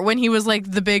before when he was, like,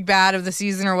 the big bad of the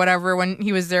season or whatever, when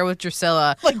he was there with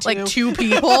Drusilla? Like two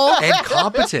people? And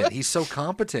competent. He's so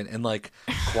competent and, like,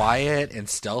 quiet and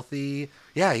stealthy.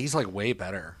 Yeah, he's, like, way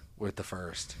better with the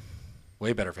first.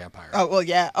 Way better vampire. Oh, well,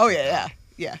 yeah. Oh, yeah.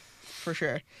 Yeah, for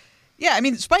sure. Yeah, I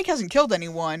mean, Spike hasn't killed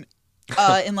anyone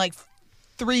in, like,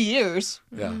 3 years.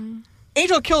 Yeah.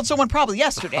 Angel killed someone probably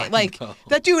yesterday. Like,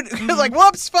 that dude was like,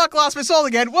 whoops, fuck, lost my soul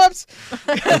again. Whoops.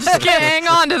 Hang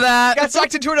on to that. Got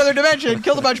sucked into another dimension.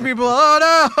 Killed a bunch of people.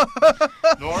 Oh, no.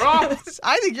 Nora?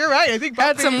 I think you're right. I think Buffy,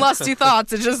 Had some lusty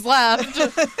thoughts. It just left.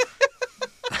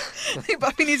 I think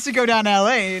Buffy needs to go down to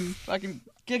L.A. and fucking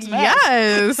kick some ass.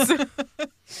 Yes.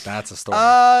 That's a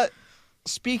story.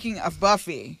 Speaking of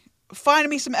Buffy, find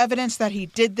me some evidence that he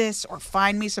did this or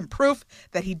find me some proof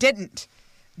that he didn't.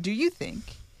 Do you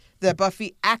think that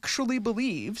Buffy actually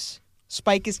believes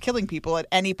Spike is killing people at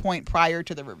any point prior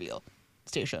to the reveal,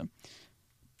 Stacia?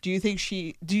 Do you think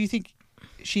she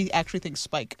actually thinks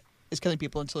Spike is killing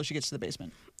people until she gets to the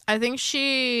basement? I think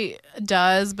she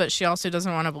does, but she also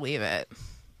doesn't want to believe it.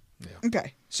 Yeah.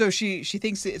 Okay. So she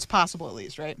thinks it's possible at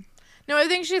least, right? No, I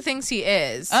think she thinks he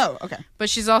is. Oh, okay. But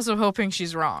she's also hoping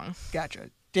she's wrong.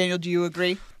 Gotcha. Daniel, do you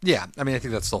agree? Yeah, I mean, I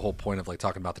think that's the whole point of like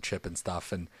talking about the chip and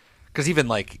stuff, and because even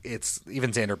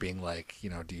Xander being like,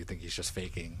 do you think he's just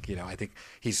faking? I think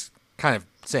he's kind of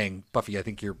saying, Buffy, I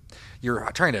think you're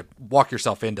trying to walk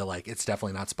yourself into like it's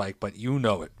definitely not Spike, but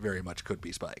it very much could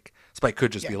be Spike. Spike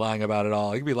could just be lying about it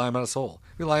all. He could be lying about his soul.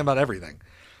 He could be lying about everything.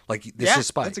 Like this is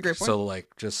Spike. That's a great point. So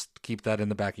like just keep that in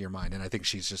the back of your mind. And I think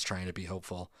she's just trying to be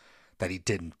hopeful that he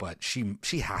didn't, but she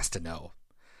has to know.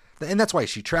 And that's why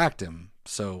she tracked him.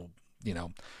 So,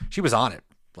 she was on it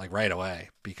like right away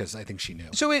because I think she knew.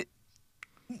 So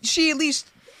she at least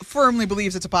firmly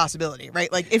believes it's a possibility,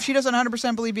 right? Like if she doesn't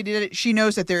 100% believe he did it, she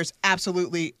knows that there's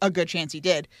absolutely a good chance he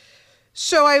did.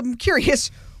 So I'm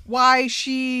curious why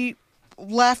she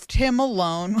left him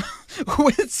alone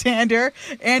with Xander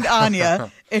and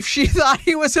Anya if she thought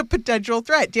he was a potential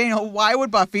threat. Daniel, why would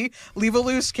Buffy leave a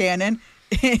loose cannon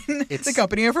in the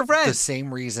company of her friends? The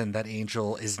same reason that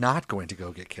Angel is not going to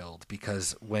go get killed,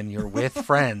 because when you're with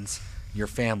friends, you're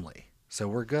family. So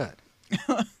we're good.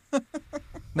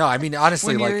 No, I mean,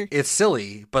 honestly, like, it's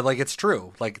silly, but like, it's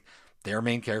true. Like, they're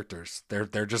main characters.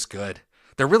 They're just good.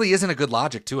 There really isn't a good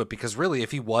logic to it, because really,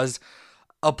 if he was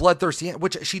a bloodthirsty,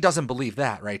 which she doesn't believe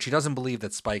that, right? She doesn't believe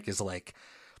that Spike is like,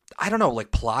 I don't know,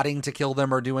 like plotting to kill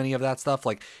them or do any of that stuff.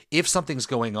 Like, if something's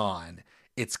going on,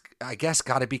 it's, I guess,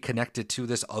 got to be connected to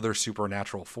this other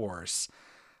supernatural force.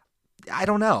 I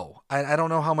don't know. I don't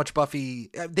know how much Buffy,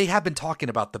 they have been talking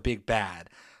about the big bad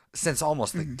since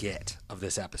almost the get of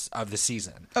this episode of the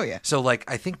season. Oh yeah. So like,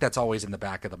 I think that's always in the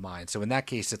back of the mind. So in that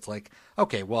case, it's like,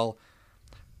 okay, well,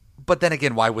 but then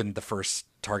again, why wouldn't the first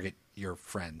target your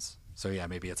friends? So yeah,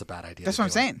 maybe it's a bad idea. That's what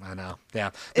I'm saying. I know.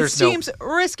 Yeah. It seems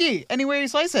risky any way you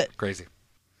slice it. Crazy.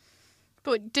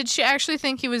 But did she actually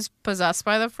think he was possessed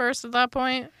by the first at that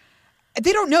point?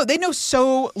 They don't know. They know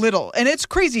so little. And it's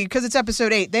crazy because it's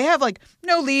episode 8. They have like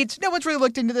no leads. No one's really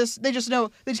looked into this. They just know.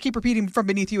 They just keep repeating from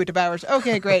beneath you it devours.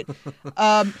 Okay, great.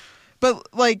 But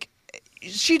like,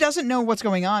 she doesn't know what's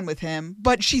going on with him,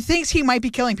 but she thinks he might be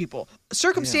killing people.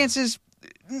 Circumstances,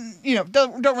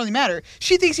 don't really matter.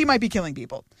 She thinks he might be killing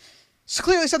people. So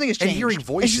clearly something has changed. And hearing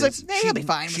voices. And she's like, he'll be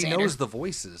fine. She knows the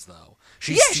voices though.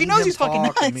 She knows he's fucking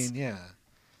nuts. I mean, yeah.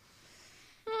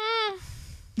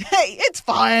 Hey, it's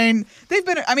fine.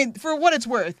 For what it's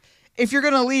worth, if you're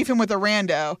going to leave him with a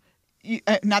rando,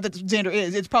 not that Xander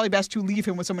is, it's probably best to leave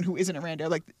him with someone who isn't a rando.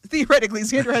 Like, theoretically,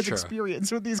 Xander has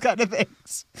experience with these kind of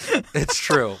things. It's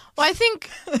true. Well, I think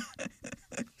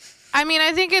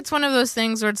it's one of those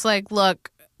things where it's like, look,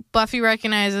 Buffy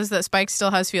recognizes that Spike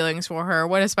still has feelings for her.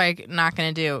 What is Spike not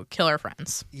going to do? Kill her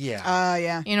friends. Yeah.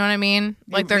 Yeah. You know what I mean?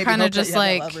 Like, they're kind of just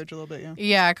like, leverage a little bit,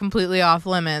 yeah, completely off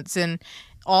limits. And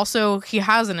also, he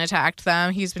hasn't attacked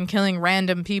them. He's been killing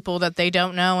random people that they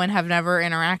don't know and have never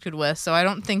interacted with. So I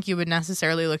don't think you would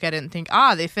necessarily look at it and think,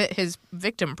 they fit his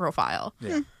victim profile.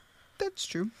 Yeah. That's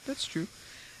true.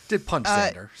 Did punch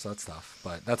Xander, so that's tough,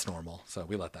 but that's normal. So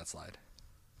we let that slide.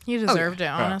 He deserved it,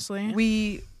 honestly.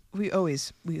 We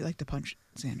like to punch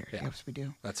Xander. Yeah. Yes, we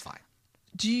do. That's fine.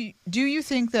 Do you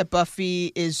think that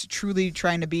Buffy is truly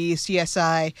trying to be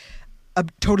CSI,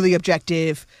 totally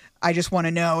objective? I just want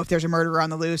to know if there's a murderer on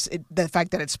the loose. The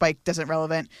fact that it's Spike doesn't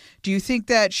relevant. Do you think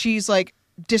that she's like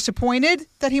disappointed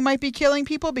that he might be killing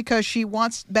people because she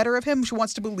wants better of him? She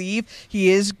wants to believe he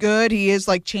is good. He is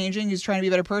like changing. He's trying to be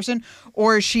a better person.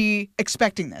 Or is she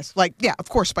expecting this? Like, yeah, of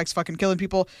course Spike's fucking killing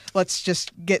people. Let's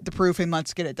just get the proof and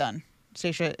let's get it done.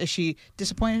 Stacia, is she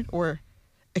disappointed or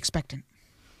expectant?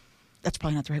 That's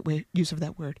probably not the right use of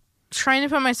that word. Trying to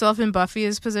put myself in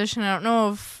Buffy's position, I don't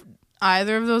know if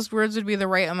either of those words would be the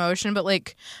right emotion, but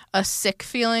like a sick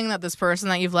feeling that this person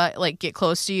that you've let like get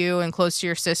close to you and close to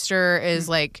your sister is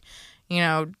like, you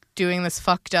know, doing this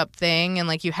fucked up thing, and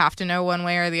like you have to know one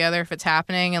way or the other if it's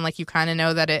happening, and like you kind of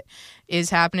know that it is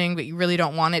happening, but you really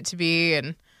don't want it to be,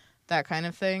 and that kind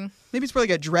of thing. Maybe it's probably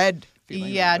like a dread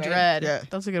feeling. Yeah, right? dread. Yeah.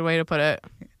 That's a good way to put it.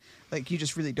 Like you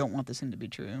just really don't want this thing to be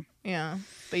true. Yeah,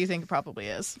 but you think it probably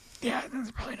is. Yeah,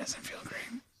 that probably doesn't feel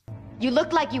great. You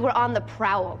looked like you were on the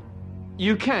prowl.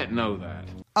 You can't know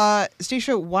that.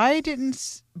 Stacia, why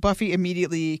didn't Buffy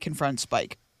immediately confront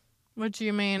Spike? What do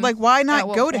you mean? Like, why At not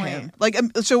what go to point? him? Like,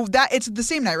 so that it's the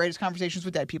same night, right? It's Conversations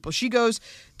with Dead People. She goes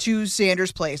to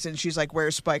Xander's place and she's like,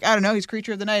 "Where's Spike?" I don't know. He's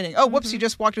Creature of the Night. Oh, whoops! He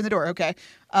just walked in the door. Okay.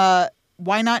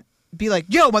 Why not be like,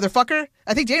 "Yo, motherfucker"?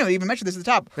 I think Daniel even mentioned this at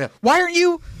the top. Yeah. Why aren't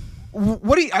you?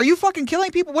 Are you fucking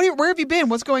killing people? Where have you been?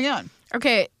 What's going on?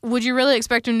 Okay, would you really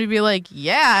expect him to be like,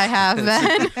 "Yeah, I have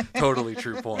then," Totally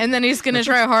true point. and then he's gonna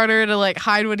try harder to like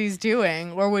hide what he's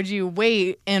doing, or would you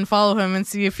wait and follow him and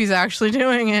see if he's actually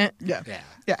doing it? Yeah. yeah.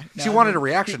 Yeah. She No, wanted a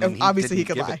reaction, and obviously he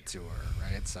didn't could give lie. it to her,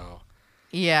 right? So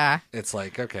Yeah, it's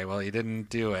like, okay, well, he didn't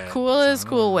do it. cool so as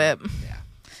Cool Whip. Yeah.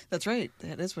 That's right.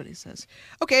 That is what he says.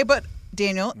 Okay, but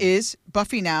Daniel, is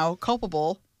Buffy now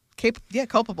culpable?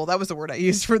 Culpable. That was the word I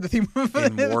used for the theme of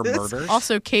In more this. murders.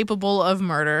 Also capable of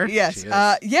murder. Yes. She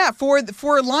is.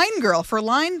 For Line Girl, for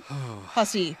Line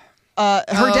Hussy, her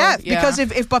death. yeah. Because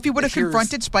if Buffy would have Here's-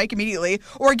 confronted Spike immediately,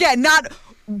 or again, not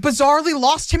bizarrely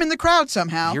lost him in the crowd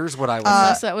somehow. Here's what I was.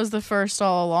 Unless that was the first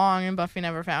all along and Buffy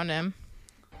never found him.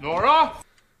 Nora?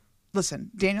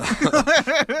 Listen, Daniel.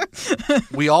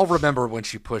 We all remember when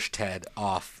she pushed Ted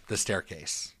off the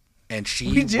staircase, and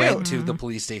she We do. went to the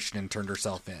police station and turned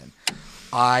herself in.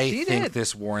 I She think did.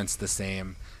 this warrants the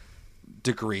same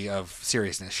degree of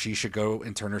seriousness. She should go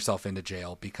and turn herself into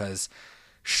jail because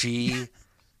she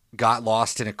got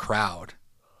lost in a crowd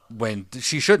when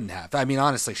she shouldn't have. I mean,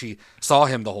 honestly, she saw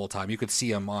him the whole time. You could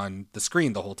see him on the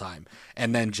screen the whole time,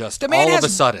 and then just The man all of has a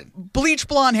sudden, bleach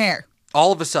blonde hair.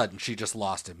 all of a sudden, she just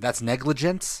lost him. That's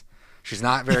negligence. She's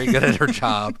not very good at her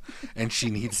job, and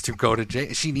she needs to go to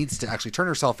jail. She needs to actually turn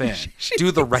herself in, do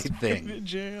the right thing.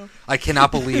 Jail. I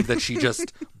cannot believe that she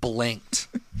just blinked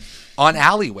on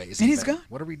alleyways. And he's even. gone.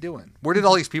 What are we doing? Where did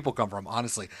all these people come from?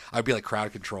 Honestly, I'd be like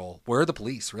crowd control. Where are the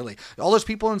police? Really? All those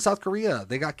people in South Korea,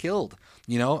 they got killed.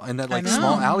 You know, in that like know.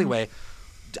 small alleyway.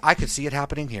 I could see it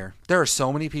happening here. There are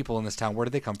so many people in this town. Where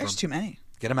did they come from? There's too many.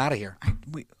 Get them out of here.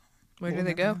 Where do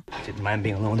they go? Didn't mind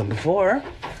being alone with them before.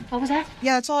 What was that?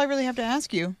 Yeah, that's all I really have to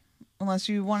ask you. Unless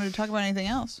you wanted to talk about anything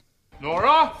else.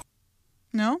 Nora?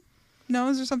 No? No?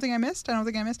 Is there something I missed? I don't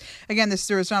think I missed. Again,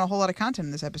 there was not a whole lot of content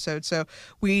in this episode. So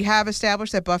we have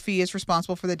established that Buffy is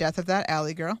responsible for the death of that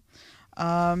alley girl.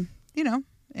 You know,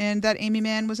 and that Amy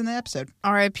Mann was in the episode.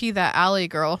 R.I.P. that alley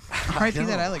girl. R.I.P.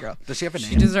 that alley girl. Does she have a name?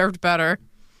 She deserved better.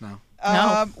 No.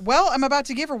 Well, I'm about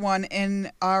to give her one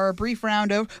in our brief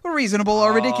round of reasonable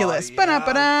or ridiculous.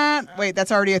 Ba-da-ba-da. Wait,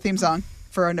 that's already a theme song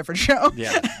for a different show.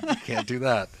 Yeah, you can't do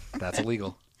that. That's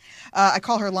illegal. I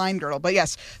call her Line Girl, but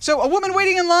yes. So a woman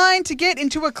waiting in line to get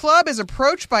into a club is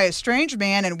approached by a strange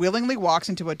man and willingly walks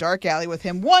into a dark alley with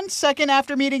him 1 second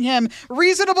after meeting him.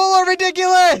 Reasonable or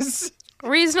ridiculous?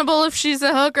 Reasonable if she's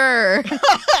a hooker.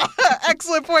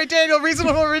 Excellent point, Daniel.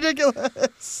 Reasonable or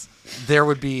ridiculous? There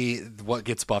would be what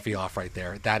gets Buffy off right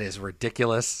there. That is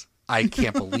ridiculous. I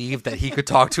can't believe that he could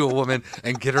talk to a woman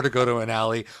and get her to go to an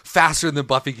alley faster than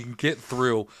Buffy can get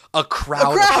through a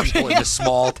crowd of people in the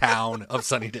small town of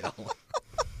Sunnydale.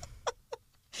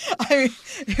 I mean,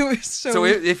 it was so. So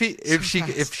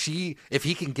if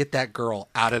he can get that girl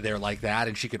out of there like that,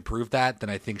 and she can prove that, then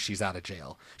I think she's out of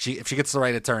jail. If she gets the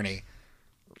right attorney,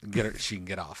 she can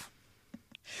get off.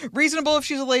 Reasonable if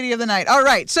she's a lady of the night. All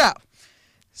right, so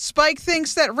Spike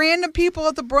thinks that random people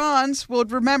at the Bronze will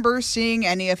remember seeing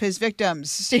any of his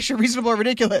victims. Stacia, reasonable or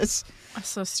ridiculous? That's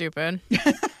so stupid.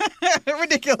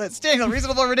 Ridiculous. Daniel,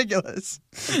 reasonable, ridiculous.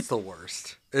 It's the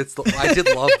worst. I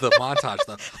did love the montage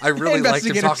though. I really liked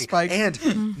him Investigative talking. Spike.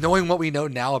 And knowing what we know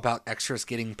now about extras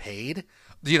getting paid,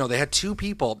 you know, they had 2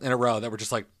 people in a row that were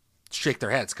just like shake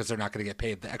their heads because they're not going to get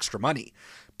paid the extra money.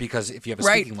 Because if you have a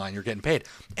speaking line, you're getting paid.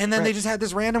 And then they just had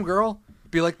this random girl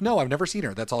be like, "No, I've never seen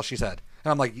her. That's all she said."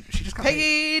 And I'm like, "She just got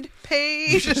paid.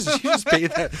 Paid. You just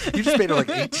paid that. You just paid her like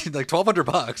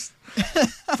 $1,200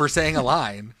 for saying a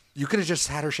line. You could have just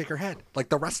had her shake her head like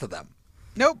the rest of them."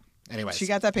 Nope. Anyways, She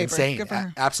got that paper. Insane. Good for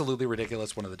her. Absolutely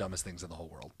ridiculous. One of the dumbest things in the whole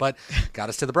world. But got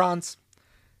us to the bronze.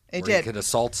 It where did. He could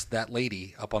assault that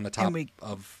lady up on the top And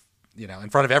of, you know, in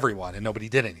front of everyone, and nobody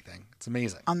did anything. It's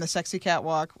amazing. On the sexy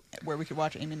catwalk where we could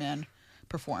watch Amy Mann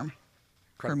perform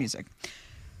her music.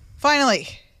 Finally,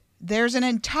 there's an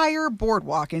entire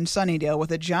boardwalk in Sunnydale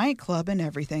with a giant club and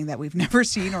everything that we've never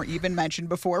seen or even mentioned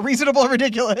before. Reasonable or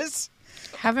ridiculous?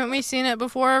 Haven't we seen it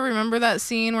before? Remember that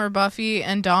scene where Buffy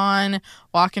and Dawn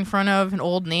walk in front of an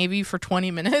Old Navy for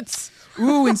 20 minutes?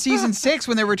 Ooh, in season 6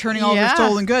 when they're returning all their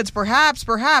stolen goods. Perhaps.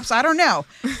 I don't know.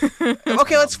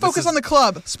 Okay, let's focus on the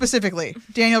club specifically.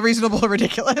 Daniel, reasonable or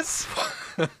ridiculous?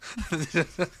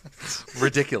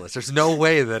 Ridiculous. There's no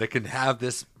way that it can have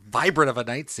this vibrant of a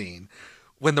night scene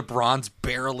when the bronze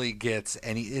barely gets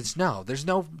any. There's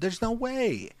no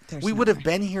way. We would have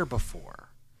been here before.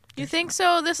 You think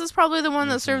so? This is probably the one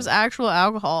that serves actual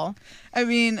alcohol. I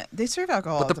mean, they serve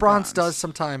alcohol. But the bronze does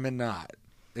sometime and not.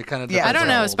 It kind of I don't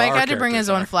know. Spike had to bring his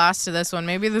own flask to this one.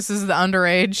 Maybe this is the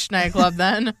underage nightclub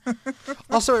then.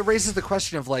 Also, it raises the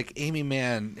question of like Amy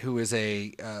Mann, who is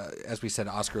a, as we said,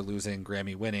 Oscar-losing,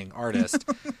 Grammy-winning artist.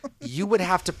 You would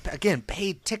have to, again,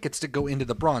 pay tickets to go into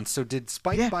the bronze. So did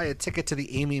Spike buy a ticket to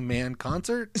the Amy Mann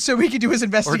concert? So he could do his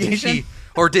investigation?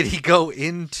 Or did he go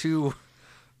into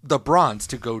the bronze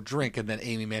to go drink and then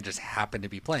Amy Mann just happened to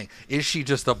be playing? Is she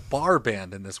just a bar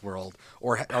band in this world,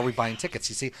 or are we buying tickets?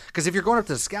 You see, because if you're going up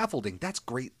to the scaffolding, that's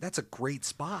great. That's a great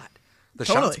spot. The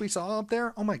shots we saw up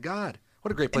there, oh my god,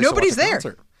 what a great place! Nobody's to watch a there.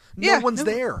 Concert. No one's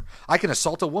there. I can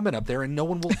assault a woman up there and no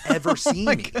one will ever see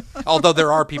me. Although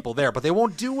there are people there, but they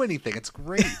won't do anything. It's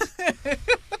great.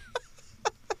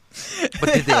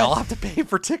 But did they all have to pay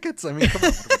for tickets? I mean, come on.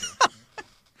 What are we doing?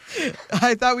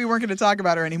 I thought we weren't going to talk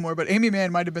about her anymore, but Amy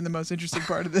Mann might have been the most interesting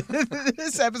part of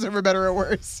this episode, for better or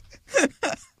worse.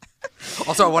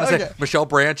 Also, I want to say Michelle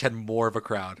Branch had more of a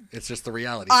crowd. It's just the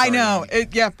reality. I know.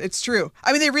 It's true.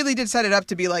 I mean, they really did set it up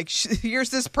to be like, here's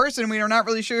this person. We are not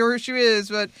really sure who she is,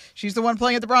 but she's the one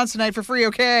playing at the Bronze tonight for free.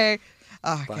 Okay.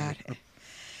 Oh, God.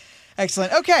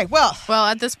 Excellent. Okay. Well,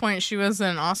 at this point, she was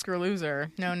an Oscar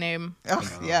loser. No name.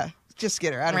 Oh, yeah. Just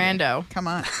get her out of Rando. Here. Come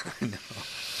on.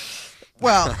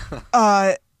 Well,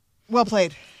 well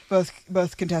played,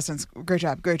 both contestants. Great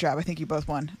job. I think you both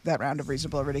won that round of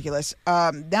Reasonable or Ridiculous.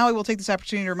 Now I will take this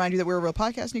opportunity to remind you that we're a real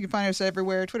podcast, and you can find us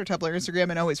everywhere: Twitter, Tumblr,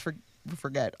 Instagram, and always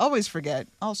forget.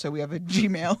 Also, we have a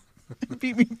Gmail.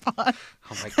 BeatMePod at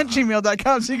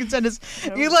gmail.com, so you can send us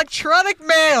electronic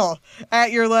mail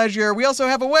at your leisure. We also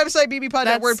have a website,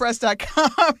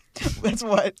 bbpod.wordpress.com. That's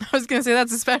what I was gonna say.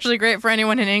 That's especially great for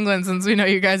anyone in England, since we know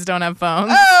you guys don't have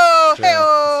phones.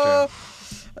 Oh,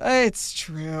 hey, it's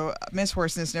true. Miss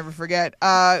Hoarseness, never forget.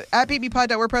 At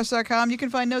bbpod.wordpress.com, you can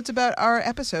find notes about our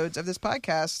episodes of this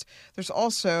podcast. There's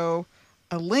also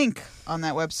a link on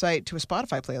that website to a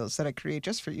Spotify playlist that I create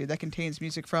just for you that contains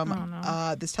music from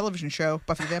this television show,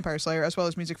 Buffy the Vampire Slayer, as well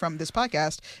as music from this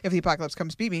podcast, If the Apocalypse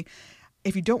Comes, Beat Me.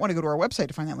 If you don't want to go to our website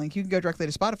to find that link, you can go directly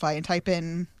to Spotify and type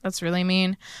in... That's really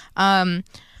mean. Funtime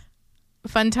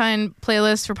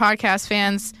playlist for podcast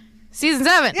fans, Season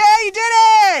 7. Yeah, you did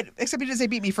it! Except you didn't say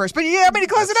Beat Me first, but yeah, I mean,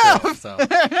 close enough. So,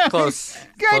 close.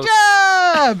 Great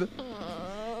job!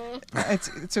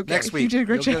 It's okay. Next week. You did a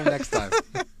great job. You'll get it next time.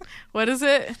 What is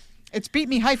it? It's Beat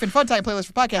Me Funtime playlist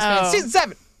for podcast fans, Season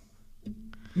 7.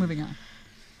 Moving on.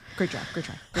 Great job.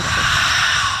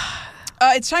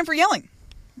 It's time for yelling.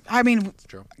 I mean,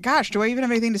 gosh, do I even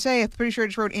have anything to say? I'm pretty sure I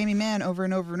just wrote Amy Mann over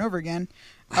and over and over again.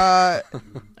 I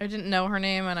didn't know her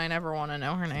name, and I never want to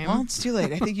know her name. Well, it's too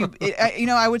late. I think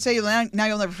I would say now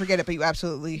you'll never forget it, but you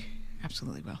absolutely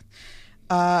will.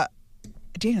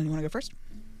 Daniel, you want to go first?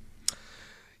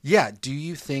 Yeah. Do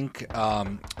you think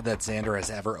that Xander has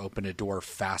ever opened a door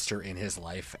faster in his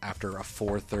life after a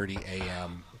 4:30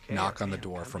 a.m. knock on the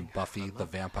door from Buffy the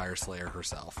Vampire Slayer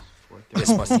herself? This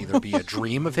must either be a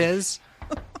dream of his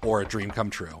or a dream come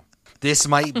true. This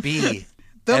might be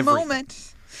the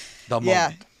moment. The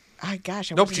moment. Yeah.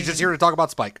 Gosh. Nope, she's just here to talk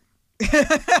about Spike.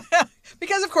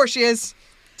 Because of course she is.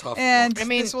 Tough. And I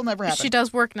mean, this will never happen. She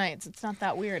does work nights. It's not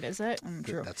that weird, is it?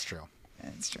 True. That's true.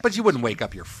 It's true. But you wouldn't wake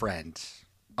up your friend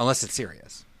unless it's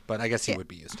serious. but I guess he would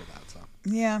be used to that. So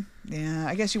Yeah.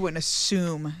 I guess you wouldn't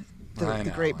assume the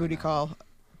great booty call.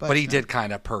 But he did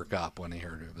kind of perk up when he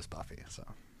heard it was Buffy. So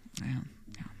Yeah.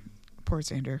 Poor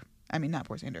Xander. I mean, not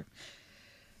poor Xander.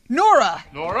 Nora,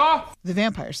 the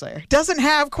Vampire Slayer, doesn't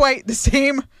have quite the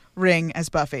same ring as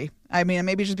Buffy. I mean,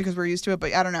 maybe just because we're used to it,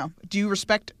 but I don't know. Do you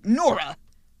respect Nora,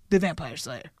 the Vampire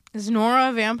Slayer? Is Nora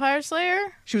a vampire slayer?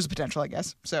 She was a potential, I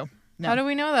guess. So, no. How do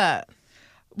we know that?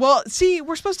 Well, see,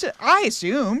 we're supposed to... I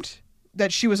assumed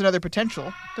that she was another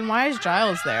potential. Then why is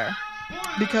Giles there?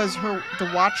 Because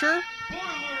the Watcher,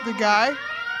 the guy,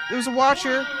 there was a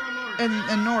Watcher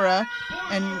and Nora,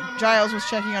 and Giles was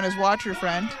checking on his Watcher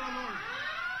friend,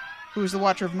 who was the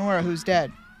Watcher of Nora, who's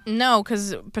dead. No,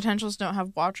 because potentials don't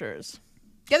have watchers.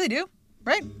 Yeah, they do.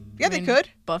 Right? Yeah, they could.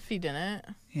 Buffy didn't.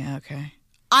 Yeah, okay.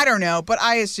 I don't know, but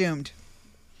I assumed.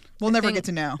 We'll never get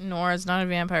to know. Nora's not a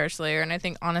vampire slayer, and I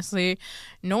think, honestly,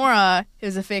 Nora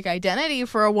is a fake identity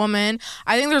for a woman.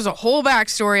 I think there's a whole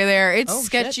backstory there. It's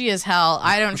sketchy as hell.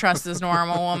 I don't trust this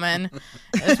normal woman,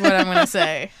 is what I'm going to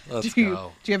say. Let's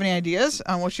go. Do you have any ideas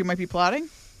on what she might be plotting?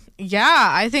 Yeah,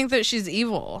 I think that she's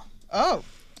evil. Oh,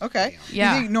 okay.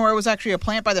 Yeah. You think Nora was actually a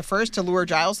plant by the First to lure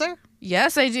Giles there?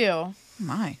 Yes, I do. Oh,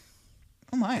 my.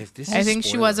 I think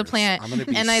she was a plant,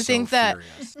 and I think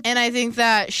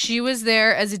that she was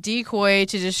there as a decoy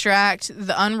to distract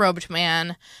the unrobed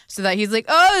man, so that he's like,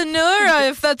 "Oh, Nora,"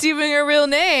 if that's even your real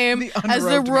name, as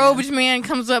the robed man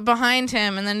comes up behind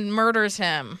him and then murders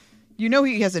him. You know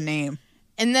he has a name,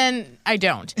 and then I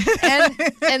don't, and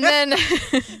then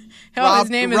his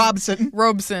name is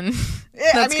Robson.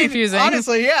 Yeah, that's confusing.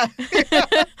 Honestly, yeah.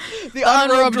 The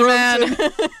unrobed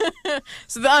man.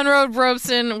 So the unrobed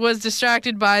Robson was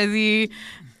distracted by the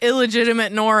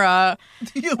illegitimate Nora.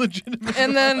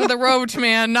 And then the robed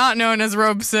man, not known as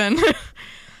Robson,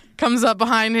 comes up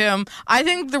behind him. I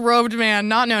think the robed man,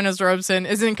 not known as Robson,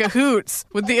 is in cahoots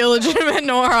with the illegitimate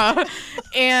Nora.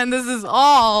 And this is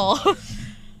all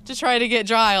to try to get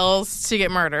Giles to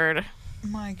get murdered.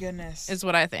 My goodness. Is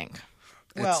what I think.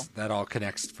 Well, that all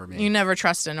connects for me. You never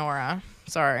trust a Nora.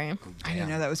 Sorry. I didn't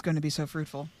know that was going to be so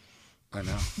fruitful. I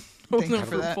know. Thank you Not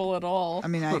for that. fruitful at all. I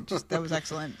mean, that was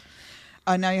excellent.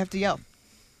 Now you have to yell.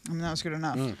 I mean, that was good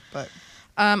enough. But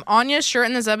Anya's shirt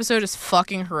in this episode is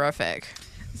fucking horrific.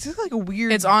 It's like a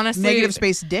weird It's honestly negative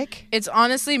space dick. It's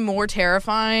honestly more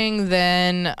terrifying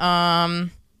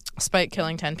than Spike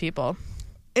killing 10 people.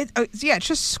 It's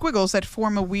just squiggles that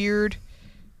form a weird,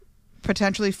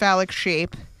 potentially phallic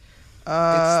shape.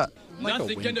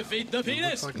 Nothing can defeat the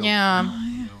penis.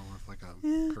 Yeah. Like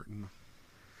a curtain.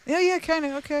 Yeah, kind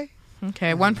of.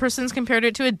 Okay. One person's compared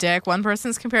it to a dick. One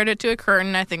person's compared it to a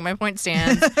curtain. I think my point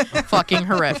stands. Fucking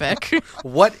horrific.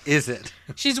 What is it?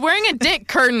 She's wearing a dick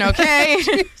curtain, okay?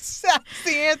 That's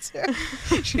the answer.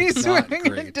 She's wearing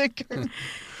a dick curtain.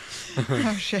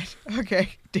 Oh, shit. Okay.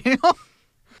 Daniel?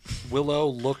 Willow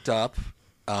looked up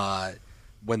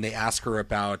when they ask her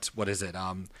about,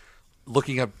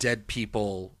 looking up dead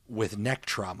people with neck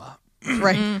trauma.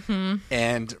 Right. Mm-hmm.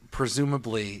 And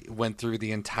presumably went through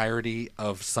the entirety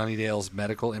of Sunnydale's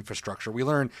medical infrastructure. We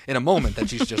learn in a moment that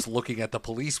she's just looking at the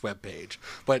police webpage,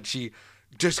 but she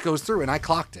just goes through, and I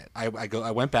clocked it. I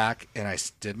went back and I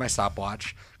did my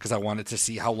stopwatch because I wanted to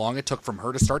see how long it took from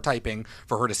her to start typing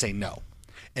for her to say no.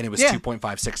 And it was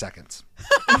 2.56 seconds.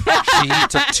 She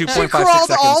took 2.56 seconds.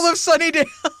 Crawled all of Sunnydale.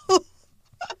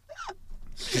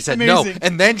 She said Amazing. no,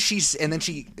 and then she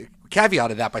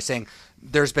caveated that by saying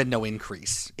there's been no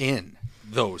increase in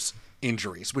those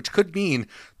injuries, which could mean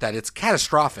that it's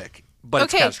catastrophic, but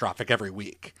it's catastrophic every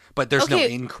week. But there's no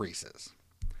increases.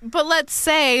 But let's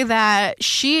say that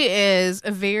she is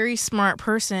a very smart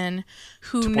person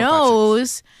who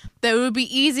knows that it would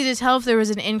be easy to tell if there was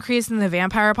an increase in the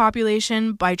vampire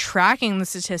population by tracking the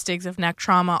statistics of neck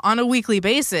trauma on a weekly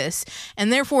basis,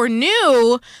 and therefore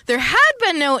knew there had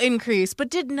been no increase,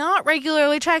 but did not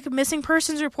regularly track missing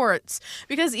persons reports.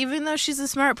 Because even though she's a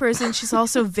smart person, she's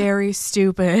also very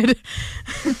stupid.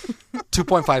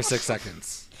 2.56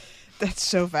 seconds. That's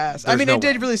so fast. There's I mean, no it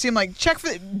did way. really seem like check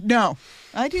for no.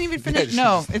 I didn't even finish.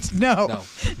 No, it's no.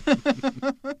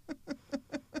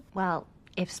 Well,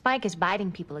 if Spike is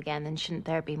biting people again, then shouldn't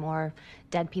there be more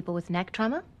dead people with neck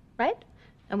trauma, right?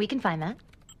 And we can find that.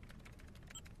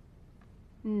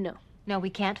 No. No, we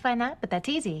can't find that, but that's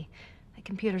easy. The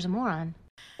computer's a moron.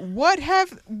 What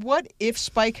if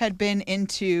Spike had been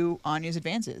into Anya's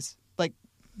advances? Like,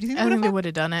 do you think I think they would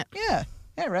have done it. Yeah,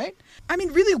 right. I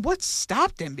mean, really, what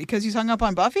stopped him? Because he's hung up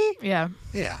on Buffy? Yeah.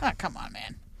 Ah, come on,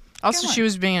 man. Also, she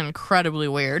was being incredibly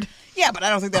weird. Yeah, but I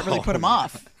don't think that really put him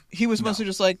off. He was mostly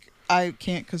just like, I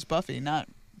can't because Buffy, not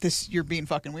this. You're being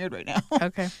fucking weird right now.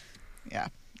 Okay. Yeah,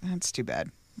 that's too bad.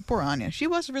 Poor Anya. She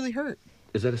was really hurt.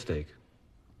 Is that a steak?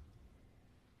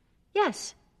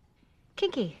 Yes.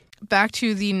 Kinky. Back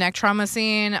to the neck trauma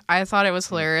scene, I thought it was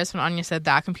hilarious when Anya said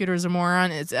that computer's a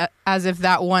moron. It's as if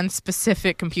that one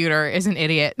specific computer is an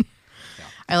idiot. Yeah.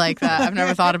 I like that. I've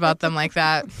never thought about them like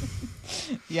that.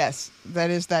 Yes, that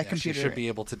is that computer. She should be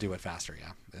able to do it faster.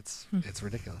 Yeah, it's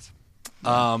ridiculous.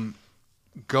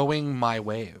 Going My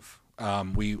Wave.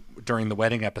 We during the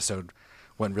wedding episode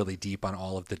went really deep on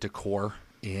all of the decor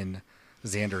in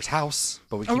Xander's house,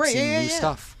 but we keep seeing new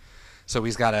stuff. So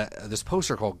he's got this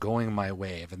poster called Going My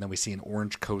Wave, and then we see an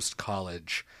Orange Coast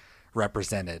College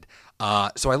represented.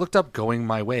 So I looked up Going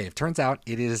My Wave. Turns out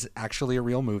it is actually a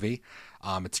real movie.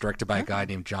 It's directed by a guy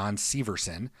named John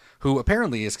Severson, who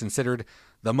apparently is considered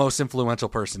the most influential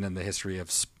person in the history of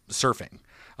surfing.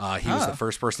 He was the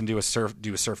first person to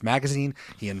do a surf magazine.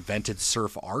 He invented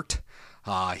surf art.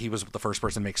 He was the first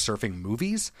person to make surfing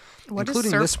movies,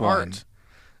 including this one.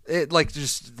 It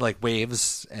just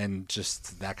waves and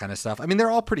just that kind of stuff. I mean, they're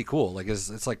all pretty cool. Like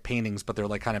it's like paintings, but they're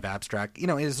like kind of abstract.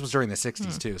 This was during the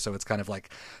 60s too, so it's kind of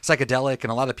like psychedelic. And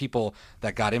a lot of people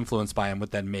that got influenced by him would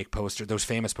then make those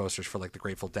famous posters for like the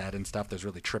Grateful Dead and stuff. Those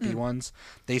really trippy ones.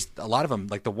 A lot of them,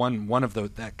 like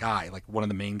that guy, like one of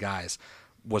the main guys,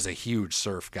 was a huge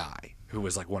surf guy who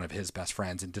was like one of his best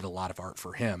friends and did a lot of art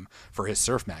for him for his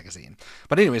surf magazine.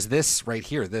 But anyways, this right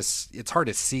here, it's hard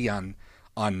to see on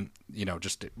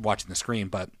just watching the screen,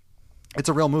 but it's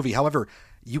a real movie. However,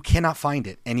 you cannot find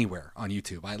it anywhere on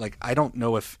YouTube. I don't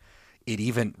know if it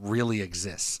even really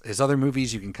exists. His other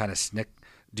movies, you can kind of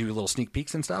do little sneak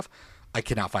peeks and stuff. I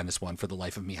cannot find this one for the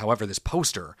life of me. However, this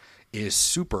poster is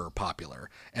super popular,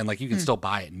 and you can still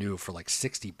buy it new for like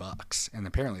 $60, and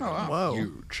apparently they're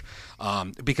huge.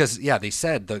 Because they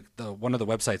said the one of the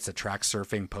websites that tracks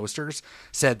surfing posters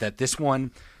said that this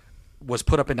one was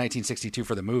put up in 1962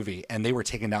 for the movie, and they were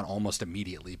taken down almost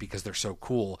immediately because they're so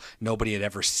cool. Nobody had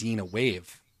ever seen a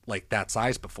wave like that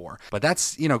size before. But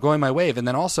that's, Going My Wave. And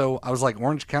then also, I was like,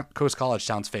 Orange Coast College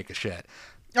sounds fake as shit.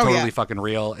 Totally fucking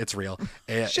real. It's real.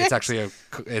 It's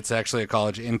actually a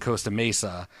college in Costa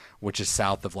Mesa, which is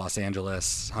south of Los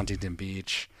Angeles, Huntington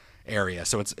Beach area.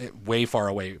 So it's way far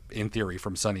away in theory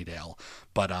from Sunnydale.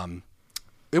 But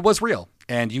it was real.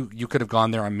 And you could have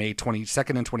gone there on May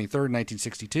 22nd and 23rd,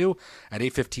 1962 at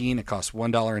 8:15. It costs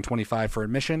 $1.25 for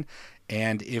admission.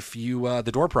 And if you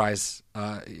the door prize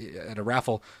at a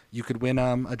raffle, you could win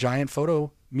a giant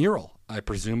photo mural, I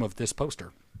presume, of this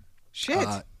poster. Shit.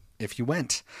 If you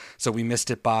went. So we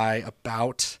missed it by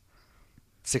about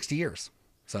 60 years.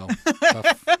 So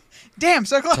tough. Damn,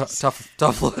 so close.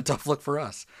 Tough look for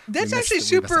us. That's actually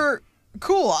super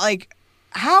cool. Like,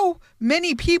 how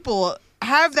many people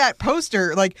have that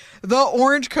poster, like the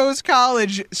Orange Coast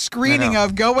College screening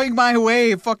of Going My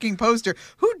Wave fucking poster?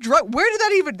 Where did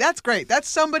that even? That's great. That's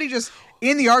somebody just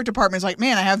in the art department is like,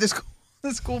 man, I have this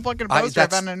cool fucking poster I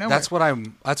found out of nowhere.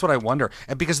 That's what I wonder.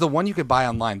 And because the one you could buy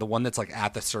online, the one that's like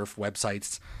at the surf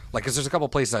websites, because there's a couple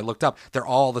places I looked up, they're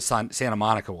all the Santa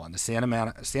Monica one. The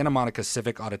Santa Monica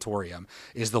Civic Auditorium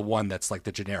is the one that's like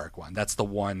the generic one. That's the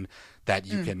one that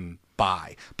you can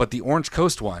buy. But the Orange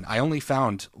Coast one, I only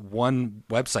found one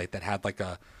website that had like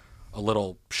a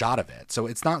little shot of it. So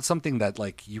it's not something that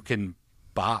like you can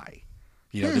buy,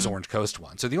 this Orange Coast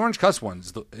one. So the Orange Coast one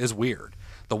is weird.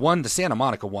 The Santa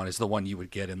Monica one is the one you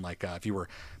would get in like if you were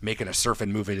making a surfing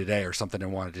movie today or something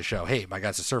and wanted to show, hey, my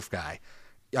guy's a surf guy.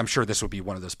 I'm sure this would be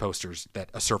one of those posters that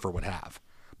a surfer would have.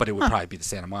 But it would probably be the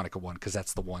Santa Monica one because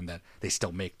that's the one that they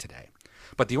still make today.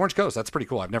 But the Orange Coast, that's pretty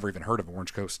cool. I've never even heard of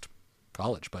Orange Coast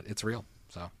College, but it's real.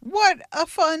 So what a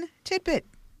fun tidbit.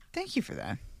 Thank you for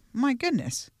that. My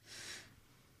goodness.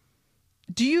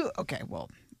 Okay, well,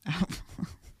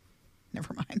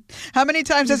 never mind. How many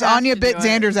times has Anya bit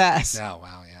Xander's ass? Oh,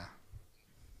 wow, yeah.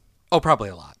 Oh, probably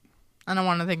a lot. I don't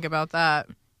want to think about that.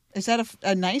 Is that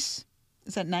a nice?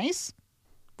 Is that nice?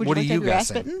 What you like are you to have your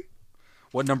ass guessing? bitten?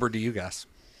 What number do you guess?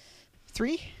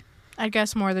 3? I'd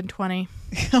guess more than 20.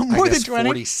 More than 20?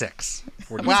 46.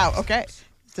 Wow, okay.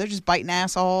 They're just biting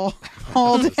ass all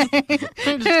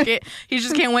day. He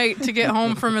just can't wait to get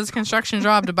home from his construction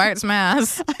job to bite some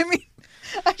ass. I mean,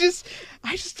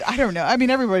 I don't know. I mean,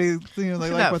 everybody, they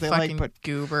like what they like, but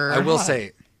goober. I will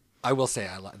say,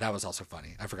 that was also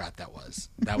funny. I forgot that was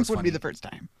wouldn't funny. be the first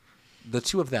time. The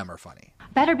two of them are funny.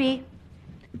 Better be,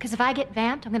 because if I get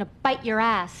vamped, I'm gonna bite your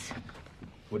ass.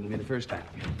 Wouldn't be the first time.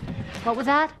 What was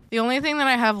that? The only thing that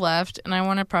I have left, and I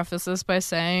want to preface this by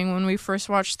saying, when we first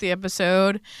watched the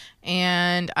episode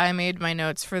and I made my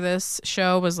notes for this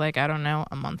show was like, I don't know,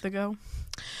 a month ago.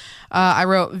 I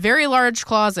wrote very large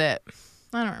closet.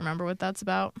 I don't remember what that's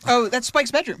about. Oh, that's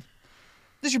Spike's bedroom.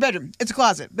 This is your bedroom. It's a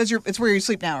closet. It's where you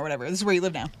sleep now or whatever. This is where you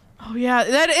live now. Oh, yeah.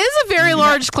 That is a very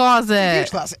large closet. It's a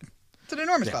huge closet. It's an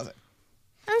enormous closet.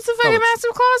 That's a fucking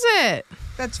massive closet.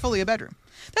 That's fully a bedroom.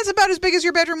 That's about as big as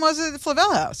your bedroom was at the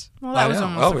Flavel house. Well, that was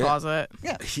almost a closet.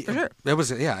 Yeah, for sure. It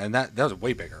was, and that was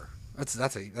way bigger. That's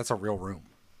a real room.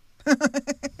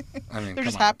 I mean, there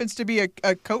just happens to be a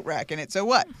coat rack in it. So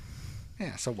what?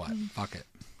 Yeah, so what? Fuck it.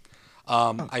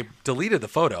 I deleted the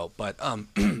photo, but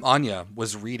Anya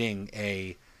was reading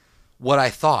what I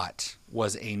thought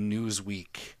was a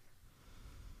Newsweek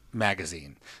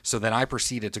magazine. So then I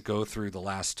proceeded to go through the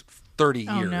last 30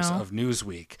 years of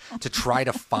Newsweek to try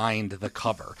to find the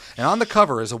cover. And on the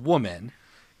cover is a woman.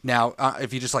 Now,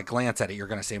 if you just like glance at it, you're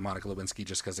going to say Monica Lewinsky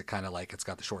just because it kind of like it's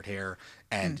got the short hair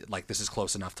and like this is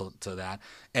close enough to that.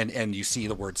 And you see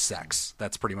the word sex.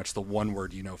 That's pretty much the one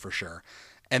word you know for sure.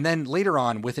 And then later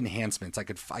on with enhancements, I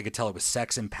could tell it was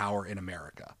Sex and Power in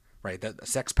America, right? That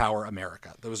Sex Power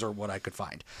America. Those are what I could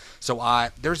find. So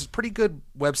there's pretty good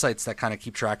websites that kind of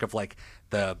keep track of like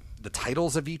the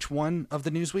titles of each one of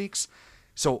the Newsweeks.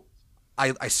 So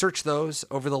I searched those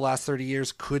over the last 30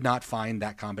 years, could not find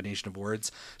that combination of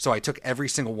words. So I took every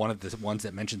single one of the ones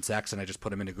that mentioned sex and I just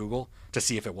put them into Google to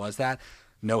see if it was that.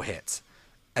 No hits.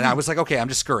 And I was like, okay, I'm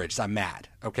discouraged. I'm mad.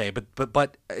 Okay.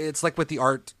 But it's like with the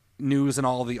art news and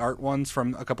all of the art ones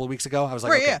from a couple of weeks ago. I was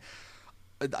like,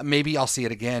 maybe I'll see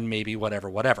it again. Maybe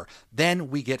whatever.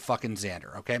 Then we get fucking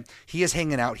Xander. Okay. He is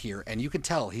hanging out here and you can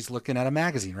tell he's looking at a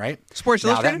magazine, right? Sports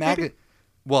Illustrated.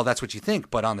 Well, that's what you think.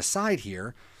 But on the side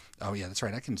here, oh, yeah, that's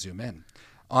right. I can zoom in.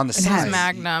 On the side,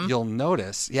 Magnum. You'll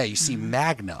notice, you see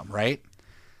Magnum, right?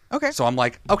 Okay. So I'm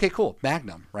like, okay, cool,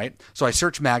 Magnum, right? So I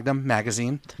search Magnum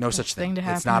magazine. No such thing.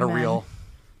 It's not a real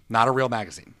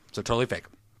magazine. So totally fake.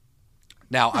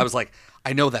 Now, I was like,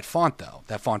 I know that font, though.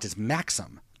 That font is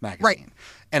Maxim magazine. Right.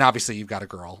 And obviously, you've got a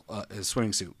girl, a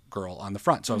swimming suit girl on the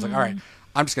front. So I was like, all right,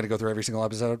 I'm just going to go through every single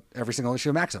episode, every single issue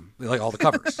of Maxim, like all the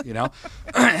covers, you know?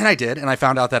 And I did. And I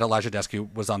found out that Elijah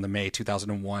Descu was on the May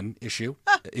 2001 issue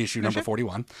number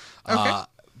 41. Okay.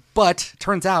 But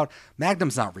turns out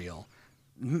Magnum's not real.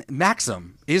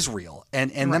 Maxim is real.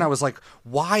 And then I was like,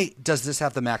 why does this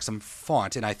have the Maxim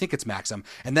font? And I think it's Maxim.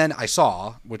 And then I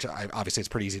saw, which obviously it's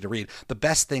pretty easy to read, the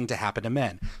best thing to happen to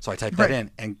men. So I typed that in,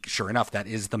 and sure enough, that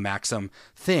is the Maxim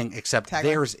thing, except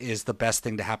theirs is the best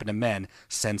thing to happen to men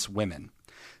since women.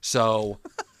 So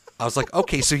I was like,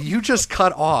 okay, so you just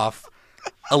cut off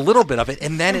a little bit of it,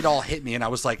 and then it all hit me, and I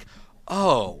was like,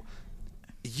 oh,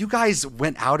 you guys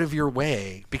went out of your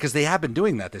way, because they have been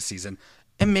doing that this season,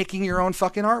 and making your own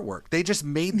fucking artwork. They just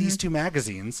made these two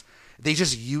magazines. They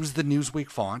just used the Newsweek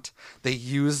font. They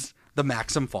used the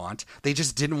Maxim font. They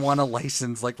just didn't want to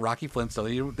license like Rocky Flintstone.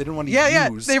 They didn't want to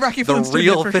use the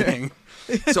real thing.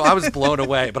 Sure. So I was blown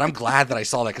away. But I'm glad that I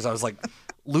saw that because I was like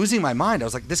losing my mind. I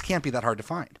was like, this can't be that hard to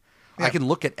find. Yeah. I can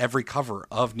look at every cover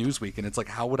of Newsweek and it's like,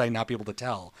 how would I not be able to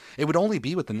tell? It would only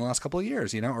be within the last couple of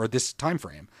years, you know, or this time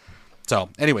frame. So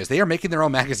anyways, they are making their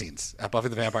own magazines at Buffy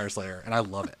the Vampire Slayer, and I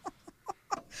love it.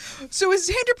 So is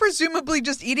Xander presumably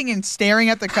just eating and staring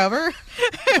at the cover?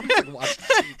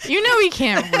 You know he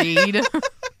can't read.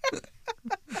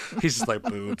 He's just like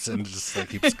boobs and just like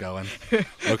keeps going.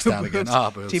 Looks down again.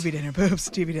 Boobs. TV dinner, boobs,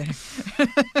 TV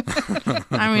dinner.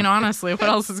 I mean, honestly, what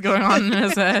else is going on in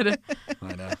his head?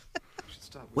 I know.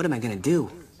 What am I going to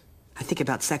do? I think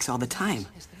about sex all the time.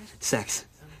 Sex.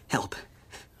 Help.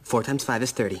 4 times 5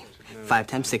 is 30. 5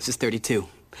 times 6 is 32.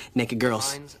 Naked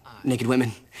girls. Naked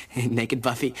women. Naked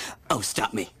Buffy. Oh,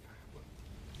 stop me.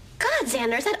 God,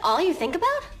 Xander, is that all you think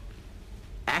about?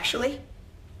 Actually,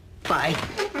 bye.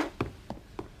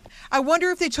 I wonder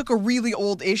if they took a really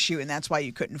old issue and that's why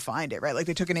you couldn't find it, right? Like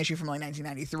they took an issue from like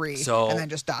 1993 and then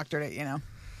just doctored it, you know?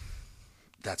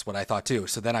 That's what I thought too.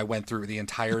 So then I went through the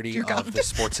entirety of the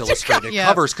Sports Illustrated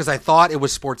covers because I thought it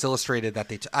was Sports Illustrated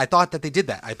that I thought that they did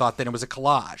that. I thought that it was a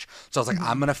collage. So I was like,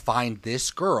 I'm going to find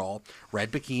this girl,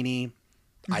 red bikini.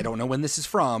 I don't know when this is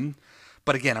from,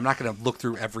 but again, I'm not going to look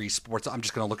through every sports. I'm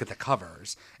just going to look at the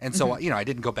covers. And so, you know, I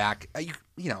didn't go back.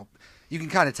 You know, you can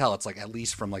kind of tell it's like at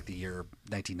least from like the year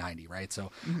 1990, right?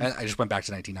 So I just went back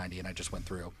to 1990 and I just went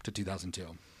through to 2002.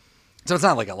 So it's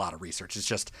not like a lot of research. It's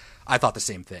just, I thought the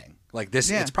same thing. Like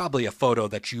this, it's probably a photo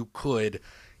that you could,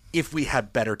 if we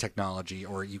had better technology,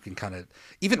 or you can kind of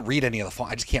even read any of the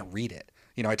font. I just can't read it.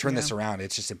 You know, I turn this around.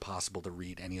 It's just impossible to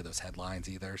read any of those headlines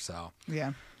either. So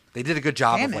they did a good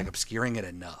job of like obscuring it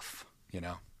enough, you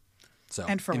know? So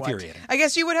and for infuriating. What? I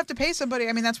guess you would have to pay somebody.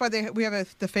 I mean, that's why we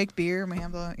have the fake beer and we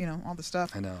have the, you know, all the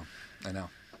stuff. I know.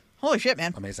 Holy shit,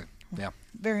 man. Amazing. Yeah.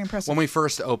 Very impressive. When we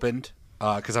first opened,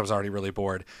 because I was already really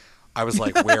bored, I was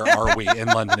like, where are we in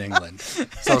London, England?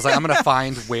 So I was like, I'm going to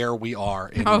find where we are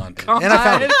in London. God. And I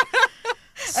found it.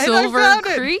 Silver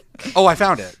Creek? Oh, I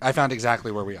found it. I found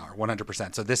exactly where we are,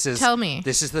 100%. So this is Tell me.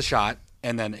 This is the shot,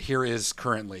 and then here is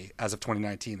currently, as of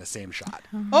 2019, the same shot.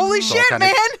 Holy So shit,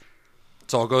 man!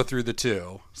 So I'll go through the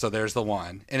two. So there's the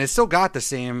one, and it's still got the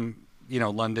same,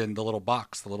 London, the little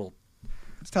box, the little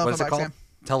telephone what is it box, called?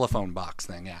 yeah. Telephone box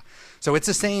thing, yeah. So it's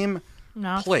the same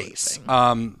Not place.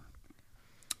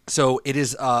 So it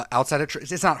is outside of.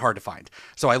 It's not hard to find.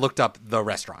 So I looked up the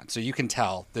restaurant, so you can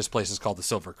tell this place is called the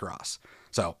Silver Cross.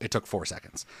 So it took 4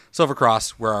 seconds. Silver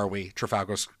Cross, where are we?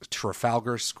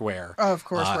 Trafalgar Square. Oh, of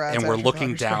course, we're and outside we're Trafalgar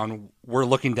looking Square. down. We're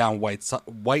looking down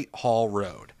Whitehall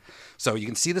Road. So you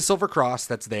can see the Silver Cross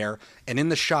that's there. And in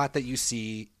the shot that you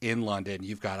see in London,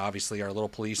 you've got obviously our little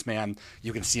policeman.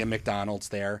 You can see a McDonald's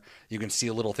there. You can see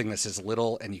a little thing that says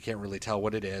little, and you can't really tell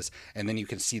what it is. And then you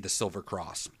can see the Silver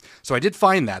Cross. So I did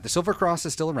find that. The Silver Cross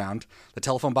is still around. The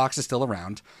telephone box is still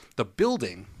around. The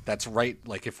building that's right,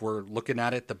 like if we're looking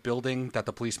at it, the building that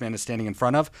the policeman is standing in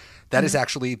front of, that is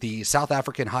actually the South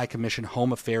African High Commission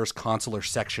Home Affairs Consular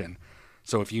Section.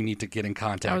 So if you need to get in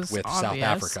contact with South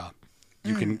Africa,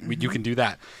 you can do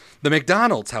that. The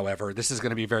McDonald's, however, this is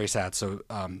going to be very sad, so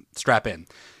strap in.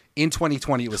 In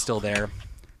 2020, it was still there.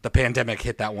 The pandemic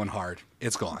hit that one hard.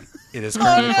 It's gone. It is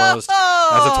currently closed.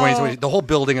 As of 2020, the whole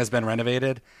building has been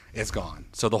renovated. It's gone.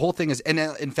 So the whole thing is, and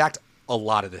in fact, a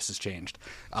lot of this has changed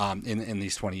in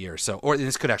these 20 years. So, or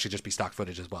this could actually just be stock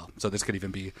footage as well. So this could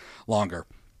even be longer.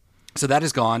 So that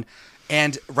is gone.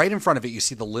 And right in front of it, you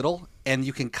see the little, and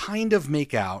you can kind of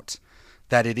make out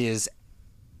that it is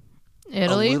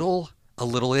Italy? a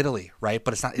little Italy, right?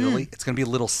 But it's not Italy. It's going to be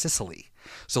Little Sicily.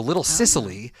 So Little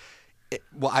Sicily,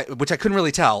 which I couldn't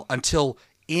really tell until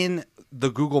in the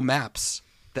Google Maps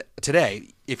today,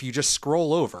 if you just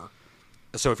scroll over,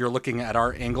 so if you're looking at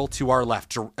our angle to our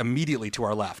left, immediately to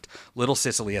our left, Little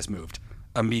Sicily has moved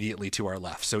immediately to our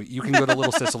left. So you can go to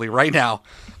Little Sicily right now,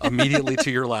 immediately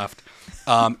to your left.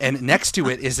 And next to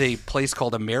it is a place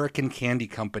called American Candy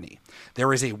Company.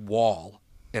 There is a wall,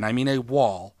 and I mean a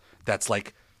wall, that's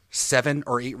like 7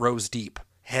 or 8 rows deep,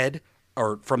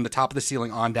 or from the top of the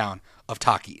ceiling on down, of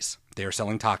Takis. They are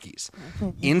selling Takis.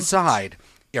 Inside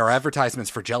are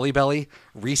advertisements for Jelly Belly,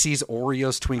 Reese's,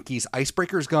 Oreos, Twinkies,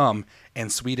 Icebreakers gum,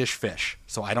 and Swedish Fish.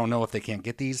 So I don't know if they can't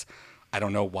get these. I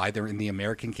don't know why they're in the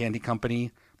American Candy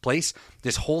Company place.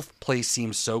 This whole place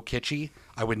seems so kitschy.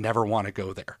 I would never want to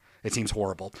go there. It seems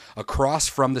horrible. Across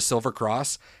from the Silver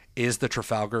Cross is the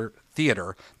Trafalgar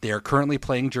Theater. They are currently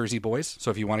playing Jersey Boys,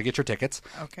 so if you want to get your tickets.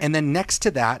 Okay. And then next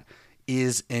to that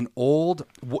is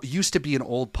what used to be an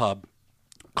old pub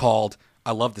called,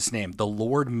 I love this name, the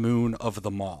Lord Moon of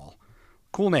the Mall.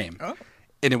 Cool name. Oh.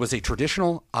 And it was a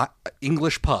traditional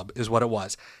English pub is what it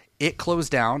was. It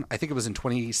closed down, I think it was in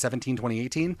 2017,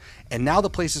 2018, and now the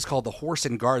place is called the Horse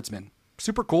and Guardsman.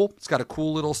 Super cool. It's got a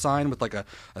cool little sign with like an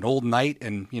old knight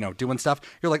and, doing stuff.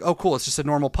 You're like, oh, cool. It's just a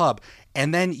normal pub.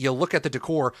 And then you look at the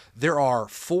decor. There are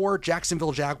 4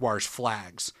 Jacksonville Jaguars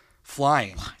flags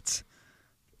flying. What?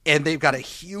 And they've got a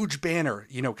huge banner,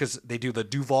 because they do the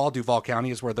Duval County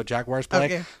is where the Jaguars play.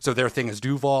 Okay. So their thing is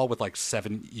Duval with like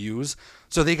 7 U's.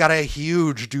 So they got a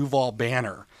huge Duval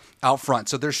banner out front.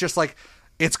 So there's just like,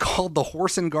 it's called the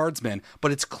Horse and Guardsman,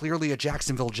 but it's clearly a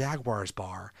Jacksonville Jaguars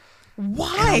bar.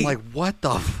 Why? And I'm like, what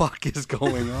the fuck is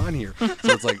going on here? So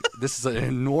it's like, this is an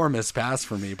enormous pass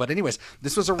for me. But anyways,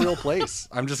 this was a real place.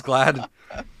 I'm glad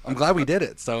we did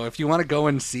it. So if you want to go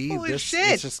and see Holy this,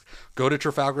 shit. it's just go to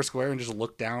Trafalgar Square and just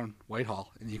look down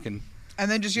Whitehall, and you can. And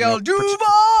then just yell,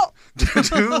 Duval!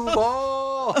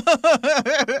 Duval!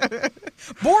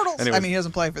 Bortles! Anyways. I mean, he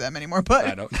doesn't play for them anymore, but.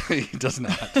 I don't. He does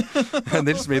not. And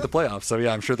they just made the playoffs. So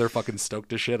yeah, I'm sure they're fucking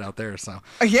stoked as shit out there. So.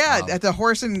 Yeah, at the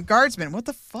Horse and Guardsman. What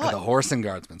the fuck? The Horse and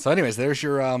Guardsman. So anyways, there's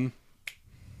your England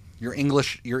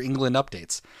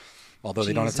updates. Although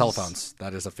they don't have telephones.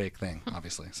 That is a fake thing,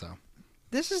 obviously. So.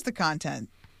 This is the content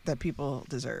that people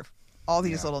deserve. All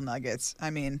these little nuggets.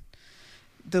 I mean,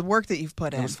 the work that you've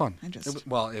put in. It was fun.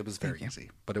 It was very easy,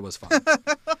 but it was fun.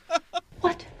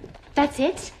 What? That's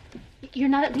it? You're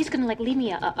not at least going to leave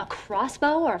me a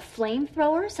crossbow or a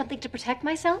flamethrower, something to protect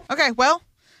myself? Okay, well,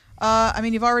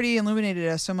 you've already illuminated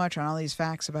us so much on all these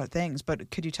facts about things,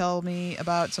 but could you tell me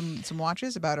about some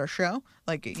watches about our show?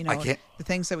 The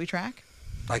things that we track?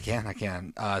 I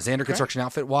can. Xander Construction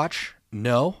Outfit watch?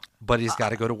 No, but he's got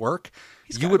to go to work.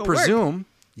 You would presume.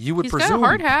 He's got a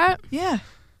hard hat. Yeah.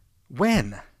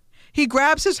 When? He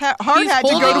grabs his hard hat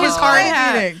to go to his hard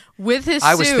hat meeting. With his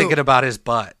I suit. was thinking about his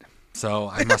butt, so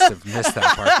I must have missed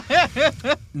that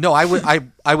part. No,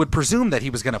 I would presume that he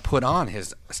was going to put on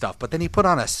his stuff, but then he put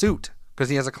on a suit because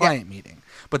he has a client meeting.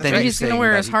 But then he's going to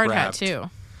wear his hard hat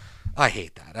too. I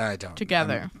hate that. I don't.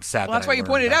 Together. I'm sad. Well, that's why you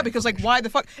pointed it out, because like, why the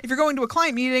fuck? If you're going to a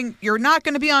client meeting, you're not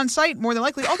going to be on site more than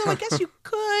likely. Although I guess you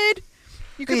could.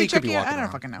 You could be checking out. I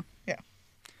don't fucking know. Yeah.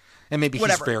 And maybe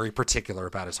Whatever. he's very particular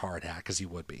about his hard hat, because he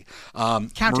would be.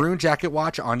 Maroon jacket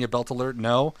watch, Anya belt alert,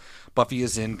 no. Buffy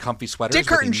is in comfy sweaters Dick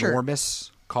Curtin with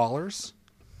enormous collars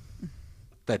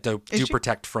that do she?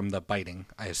 protect from the biting,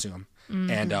 I assume.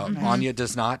 And Anya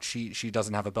does not. She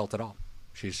doesn't have a belt at all.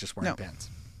 She's just wearing pants.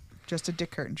 Just a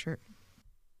Dick Curtin shirt.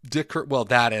 Well,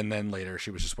 that, and then later she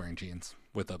was just wearing jeans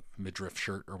with a midriff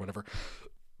shirt or whatever.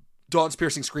 Dawn's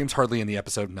piercing screams hardly in the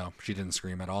episode. No, she didn't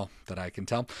scream at all, that I can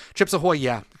tell. Chips Ahoy,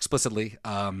 yeah, explicitly.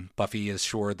 Buffy is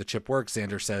sure the chip works.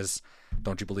 Xander says,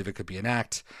 don't you believe it could be an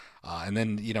act? And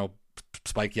then,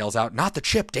 Spike yells out, not the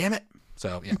chip, damn it.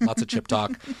 So, yeah, lots of chip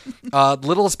talk.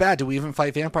 Little is bad. Do we even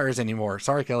fight vampires anymore?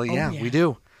 Sorry, Kelly. Oh, yeah, we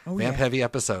do. Oh, Vamp-heavy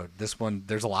episode. This one,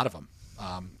 there's a lot of them.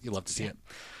 You love to see it.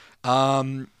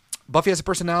 Buffy has a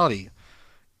personality.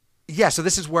 Yeah, so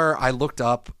this is where I looked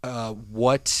up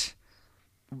what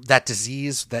that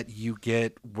disease that you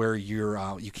get where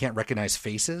you can't recognize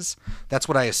faces. That's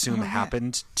what I assume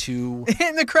happened to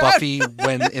in the crowd. Buffy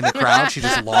when in the crowd. She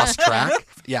just lost track.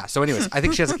 Yeah, so anyways, I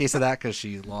think she has a case of that because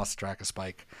she lost track of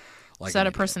Spike. Is that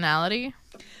a personality?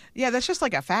 Yeah, that's just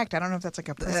like a fact. I don't know if that's like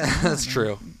a personality. That's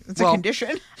true. It's a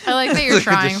condition. I like that you're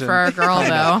trying for a girl,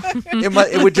 though.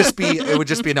 It would just be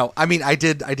a no. I mean, I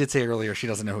did say earlier she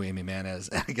doesn't know who Amy Mann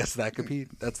is. I guess that could be.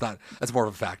 That's more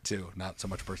of a fact too, not so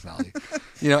much personality.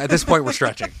 At this point we're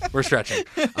stretching.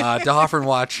 DeHoffern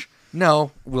watch.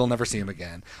 No, we'll never see him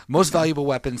again. Most valuable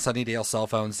weapon, Sunnydale cell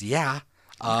phones. Yeah.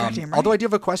 Right. Although I do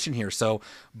have a question here. So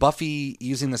Buffy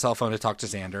using the cell phone to talk to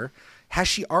Xander. Has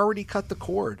she already cut the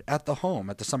cord at the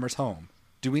Summers home?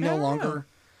 Do we no longer?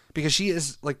 Because she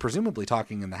is presumably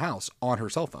talking in the house on her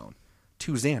cell phone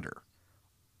to Xander.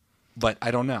 But I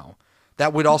don't know.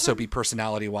 That would also be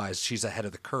personality-wise. She's ahead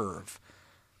of the curve,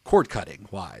 cord cutting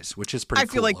wise, which is pretty cool.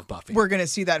 I feel like of Buffy. We're going to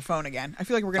see that phone again. I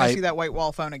feel like we're going to see that white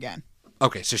wall phone again.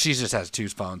 Okay, so she just has two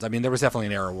phones. I mean, there was definitely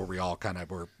an era where we all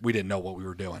we didn't know what we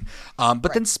were doing.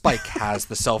 But then Spike has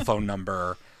the cell phone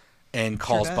number and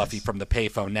calls Buffy from the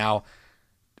payphone. Now,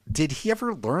 did he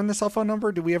ever learn the cell phone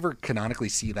number? Do we ever canonically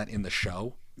see that in the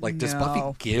show? Does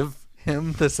Buffy give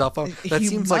him the cell phone? That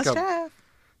seems that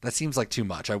seems like too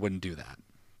much. I wouldn't do that.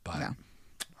 But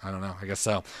I don't know. I guess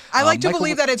so. I like to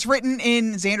believe that it's written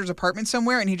in Xander's apartment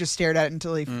somewhere, and he just stared at it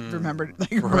until he remembered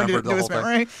the whole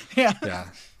memory. Yeah. Yeah.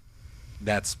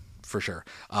 That's for sure.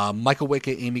 Michael Wick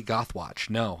at Amy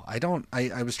Gothwatch. No, I don't.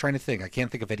 I was trying to think. I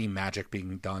can't think of any magic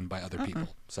being done by other people.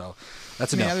 So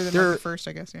that's a no. Other than the first,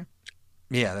 I guess, yeah.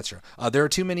 Yeah, that's true. There are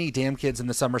too many damn kids in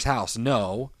the Summers house.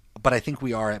 No, but I think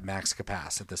we are at max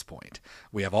capacity at this point.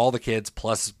 We have all the kids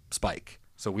plus Spike.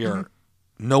 So we are,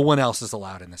 no one else is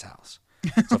allowed in this house.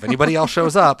 So if anybody else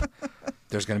shows up,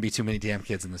 there's going to be too many damn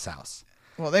kids in this house.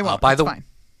 Well, they won't. It's fine.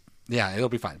 Yeah, it'll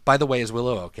be fine. By the way, is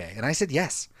Willow okay? And I said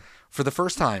yes. For the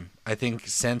first time, I think,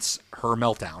 since her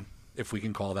meltdown, if we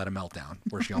can call that a meltdown,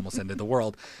 where she almost ended the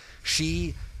world,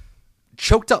 she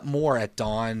choked up more at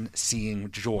Dawn seeing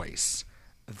Joyce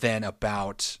than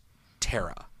about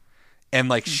Tara.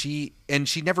 And she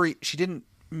didn't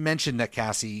mention that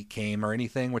Cassie came or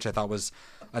anything, which I thought was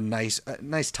a nice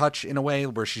touch in a way,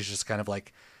 where she's just kind of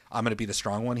like, I'm going to be the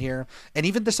strong one here. And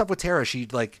even the stuff with Tara, she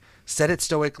said it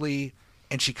stoically,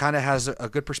 and she kind of has a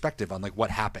good perspective on what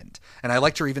happened. And I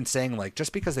liked her even saying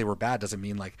just because they were bad doesn't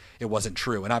mean it wasn't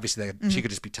true. And obviously she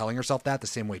could just be telling herself that the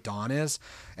same way Dawn is.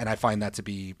 And I find that to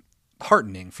be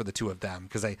heartening for the two of them,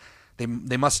 because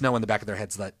they must know in the back of their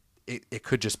heads that it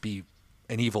could just be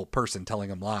an evil person telling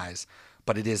them lies,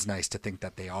 but it is nice to think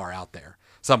that they are out there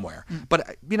somewhere.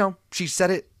 But she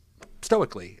said it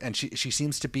stoically, and she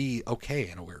seems to be okay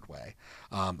in a weird way,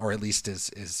 or at least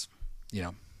is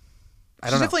I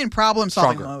don't know. She's definitely in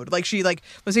problem-solving mode. She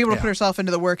was able to put herself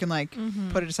into the work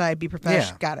and put it aside, be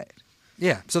professional. Got it.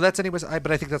 Yeah, so that's anyways.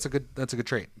 But I think that's a good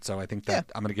trait. So I think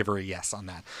that I'm going to give her a yes on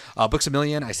that. Books A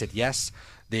Million, I said yes.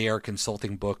 They are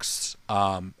consulting books.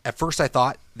 At first, I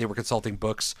thought they were consulting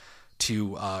books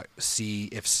to see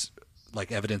if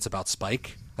evidence about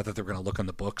Spike. I thought they were going to look on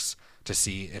the books to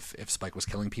see if Spike was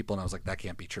killing people, and I was like, that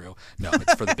can't be true. No,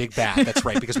 it's for the big bad. That's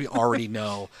right, because we already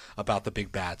know about the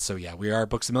big bad. So yeah, we are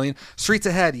Books A Million. Streets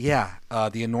Ahead, yeah,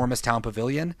 the enormous town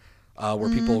pavilion. Where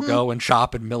people go and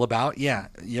shop and mill about. Yeah.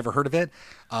 You ever heard of it?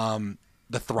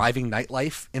 The thriving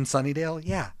nightlife in Sunnydale.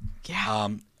 Yeah. Yeah.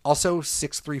 Also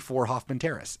 634 Hoffman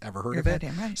Terrace. Ever heard of it?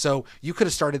 Right. So you could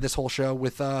have started this whole show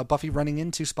with Buffy running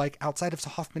into Spike outside of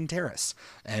Hoffman Terrace.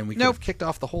 And we could have kicked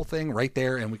off the whole thing right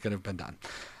there, and we could have been done.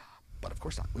 But of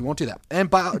course not. We won't do that.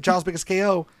 And Giles' biggest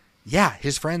KO, yeah,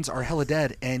 his friends are hella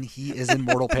dead, and he is in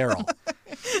mortal peril.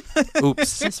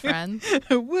 Oops. His friend.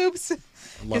 Whoops.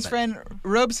 His friend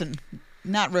Robeson.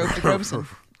 Not Robeson.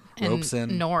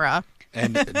 Robeson. Nora.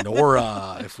 And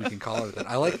Nora, if we can call her that.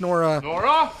 I like Nora.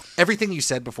 Nora? Everything you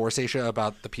said before, Seisha,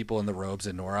 about the people in the robes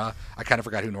and Nora, I kind of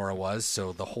forgot who Nora was.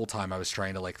 So the whole time I was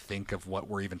trying to like think of what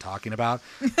we're even talking about.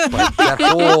 But that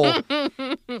whole,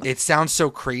 it sounds so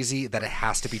crazy that it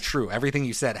has to be true. Everything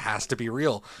you said has to be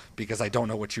real because I don't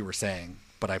know what you were saying.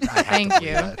 But I have Thank to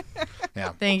believe you. it. Yeah.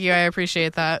 Thank you. I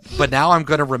appreciate that. But now I'm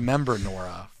going to remember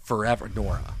Nora forever.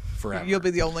 Forever. You'll be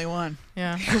the only one.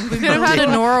 Yeah. We could have had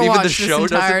a Nora Even the watch show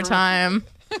this entire doesn't- time.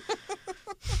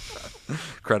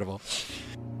 Incredible.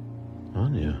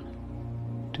 Anya,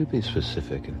 do be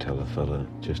specific and tell a fella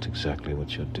just exactly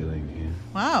what you're doing here.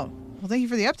 Wow. Well, thank you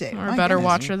for the update. Or a My better goodness.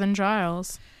 watcher than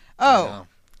Giles. Oh.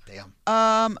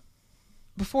 Damn.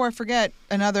 Before I forget,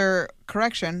 another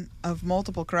correction of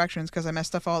multiple corrections because I mess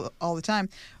stuff all the time.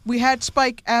 We had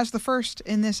Spike as the first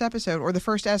in this episode, or the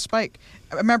first as Spike.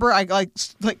 Remember, I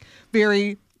like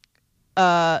very,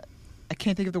 I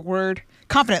can't think of the word,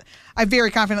 confident. I very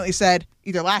confidently said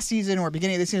either last season or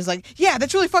beginning of this season, like, yeah,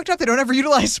 that's really fucked up. They don't ever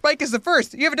utilize Spike as the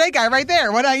first. You have a dead guy right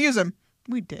there. Why not use him?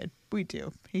 We did. We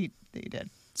do. He did.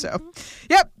 So,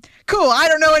 yep. Cool. I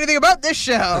don't know anything about this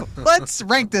show. Let's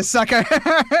rank this sucker.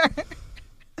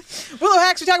 Willow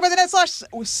Hacks, we talk about the net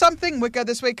 / something Wicca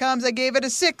this way comes. I gave it a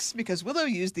 6 because Willow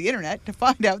used the internet to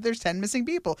find out there's 10 missing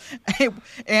people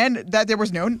and that there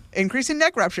was no increase in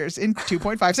neck ruptures in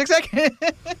 2.56 seconds.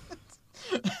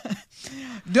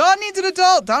 Dawn needs an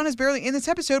adult. Dawn is barely in this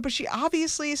episode, but she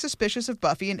obviously is suspicious of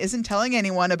Buffy and isn't telling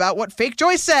anyone about what fake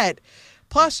Joyce said.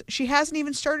 Plus, she hasn't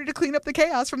even started to clean up the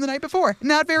chaos from the night before.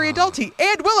 Not very adulty.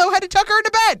 And Willow had to tuck her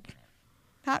into bed.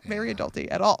 Not very adulty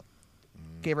at all.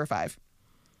 Gave her a 5.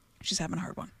 She's having a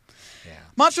hard one. Yeah.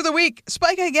 Monster of the Week.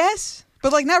 Spike, I guess.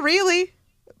 But, like, not really.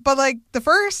 But, like, the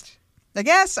first, I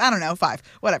guess. I don't know. 5.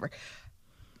 Whatever.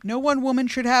 No one woman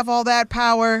should have all that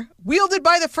power. Wielded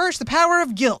by the first, the power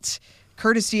of guilt.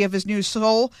 Courtesy of his new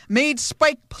soul, made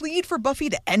Spike plead for Buffy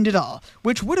to end it all,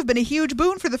 which would have been a huge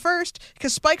boon for the first,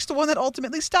 because Spike's the one that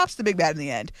ultimately stops the big bad in the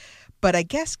end. But I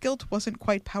guess guilt wasn't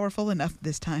quite powerful enough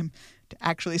this time to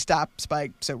actually stop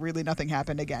Spike, so really nothing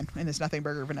happened again in this nothing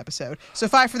burger of an episode. So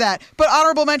 5 for that. But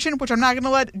honorable mention, which I'm not going to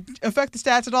let affect the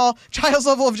stats at all, Giles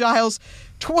level of Giles,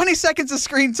 20 seconds of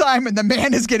screen time, and the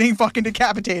man is getting fucking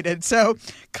decapitated. So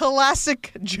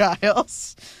classic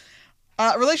Giles.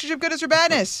 Relationship goodness or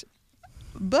badness?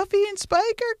 Buffy and Spike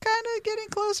are kind of getting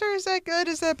closer. Is that good?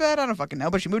 Is that bad? I don't fucking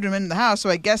know. But she moved him into the house, so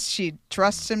I guess she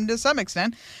trusts him to some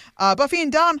extent. Buffy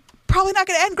and Dawn, probably not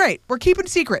going to end great. We're keeping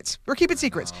secrets.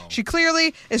 She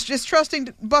clearly is just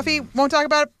trusting Buffy. Won't talk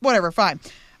about it. Whatever. Fine.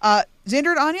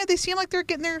 Xander and Anya, they seem like they're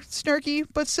getting their snarky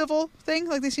but civil thing.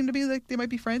 Like they seem to be like they might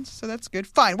be friends. So that's good.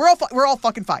 Fine. We're all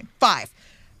fucking fine. 5.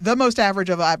 The most average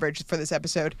of average for this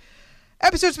episode.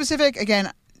 Episode specific,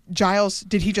 again, Giles,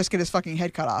 did he just get his fucking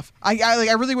head cut off? I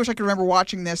really wish I could remember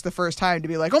watching this the first time to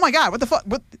be like, oh my God, what the fuck?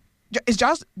 What is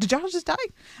Giles? Did Giles just die?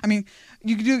 I mean,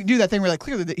 you could do that thing where like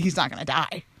clearly that he's not going to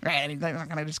die, right? I mean, they're not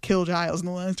going to just kill Giles in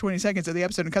the last 20 seconds of the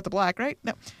episode and cut the black, right?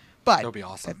 No, but That would be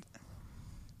awesome.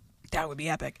 That would be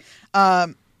epic.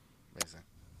 Amazing.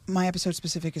 My episode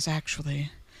specific is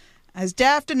actually, as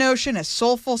daft a notion as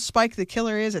soulful Spike the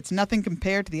Killer is, it's nothing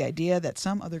compared to the idea that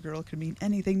some other girl could mean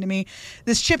anything to me.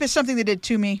 This chip is something they did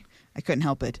to me. I couldn't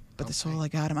help it, but the soul I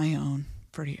got of my own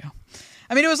for you.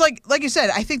 I mean, it was like you said,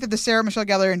 I think that the Sarah Michelle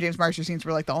Gellar and James Marsters scenes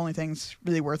were like the only things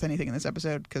really worth anything in this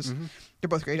episode because they're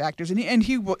both great actors. And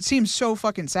he seems so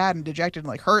fucking sad and dejected and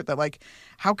like hurt that like,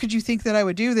 how could you think that I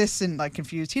would do this and like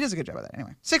confused? He does a good job of that.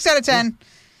 Anyway, 6 out of 10.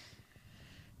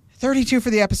 32 for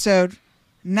the episode.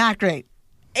 Not great.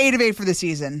 8 of 8 for the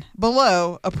season.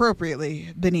 Below,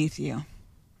 appropriately, beneath you.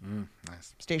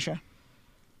 Nice. Stacia,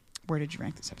 where did you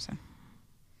rank this episode?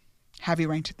 Have you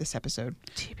ranked this episode?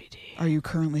 TBD. Are you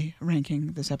currently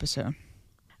ranking this episode?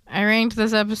 I ranked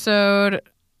this episode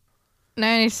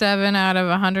 97 out of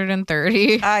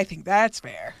 130. I think that's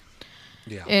fair.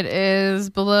 Yeah. It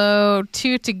is below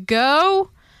 2 to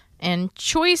Go and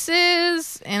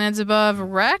Choices, and it's above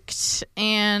Wrecked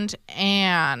and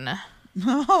Anne.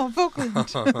 Oh,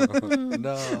 Vokeland.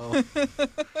 No.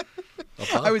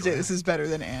 I would say this is better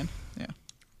than Anne. Yeah.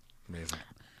 Amazing.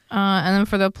 And then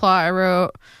for the plot, I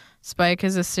wrote Spike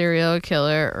is a serial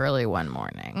killer early one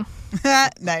morning.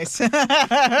 Nice.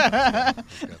 I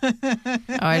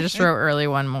just wrote early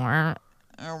one more.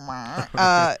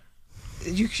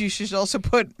 You should also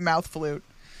put mouth flute.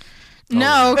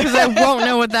 No, because I won't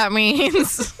know what that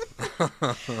means.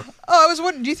 I was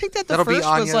wondering, do you think that the That'll be first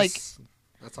Anya's, was like...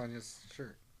 That's Anya's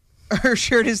shirt. Her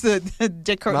shirt is the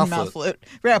Dick Curtin mouth flute.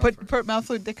 Yeah, put mouth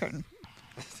flute Dick Curtin.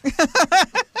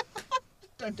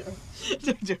 Don't do it.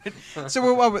 Don't do it.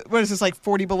 So what is this, like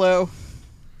 40 below?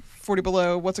 40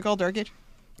 below, what's it called, Dark Age?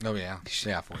 Oh, yeah.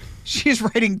 Yeah, 40. She's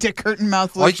writing Dick Curtin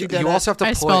mouth flute. You also have to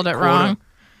I spelled it wrong.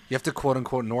 You have to quote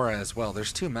unquote Nora as well.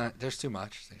 There's too much. There's too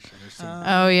much.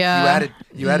 Oh yeah.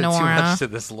 You added too Nora. much to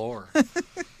this lore.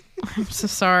 I'm so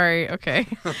sorry. Okay.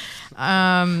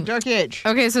 Dark Age.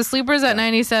 Okay, so Sleeper's at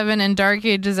 97 and Dark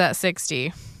Age is at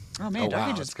 60. Oh man,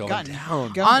 Dark Age is going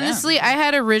down. Honestly, I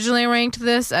had originally ranked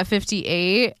this at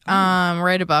 58,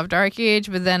 right above Dark Age,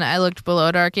 but then I looked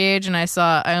below Dark Age and I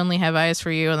saw I Only Have Eyes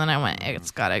for You, and then I went,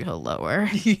 it's gotta go lower.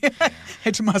 Yeah,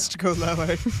 it must go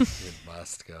lower. It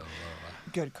must go lower.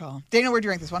 Good call. Daniel, where'd you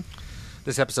rank this one?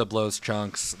 This episode blows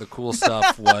chunks. The cool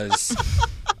stuff was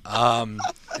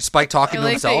Spike talking I to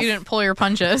like himself. that you didn't pull your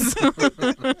punches.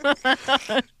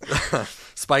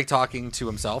 Spike talking to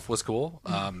himself was cool.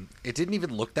 It didn't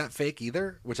even look that fake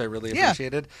either, which I really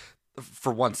appreciated.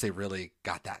 For once, they really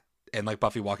got that. And like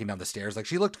Buffy walking down the stairs, like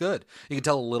she looked good. You can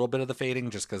tell a little bit of the fading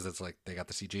just because it's like they got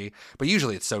the CG. But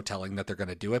usually it's so telling that they're going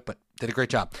to do it, but did a great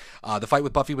job. The fight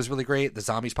with Buffy was really great. The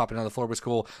zombies popping on the floor was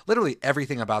cool. Literally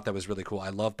everything about that was really cool. I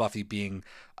love Buffy being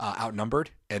outnumbered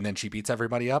and then she beats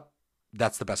everybody up.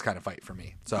 That's the best kind of fight for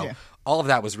me. So all of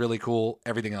that was really cool.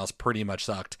 Everything else pretty much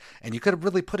sucked. And you could have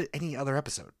really put it any other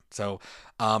episode. So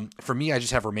for me, I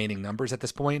just have remaining numbers at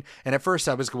this point. And at first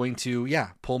I was going to,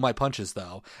 pull my punches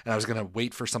though. And I was going to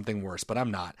wait for something worse, but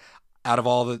I'm not. Out of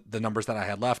all the numbers that I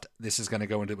had left, this is going to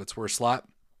go into its worst slot.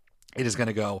 It is going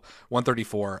to go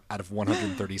 134 out of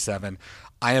 137.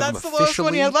 I am That's the lowest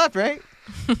one you had left, right?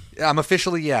 I'm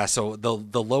officially, So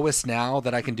the lowest now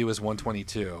that I can do is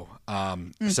 122.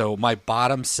 So my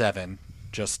bottom 7,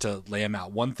 just to lay them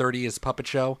out. 130 is Puppet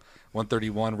Show.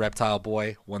 131 Reptile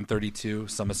Boy. 132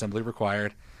 Some Assembly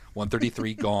Required.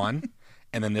 133 Gone.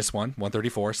 And then this one,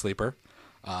 134 Sleeper.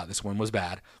 This one was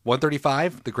bad.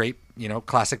 135 the great,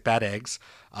 classic Bad Eggs.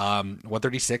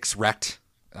 136 Wrecked.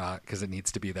 Because it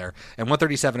needs to be there. And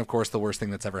 137, of course, the worst thing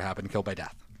that's ever happened, Killed by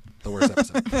Death. The worst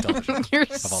episode of television. You're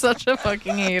such a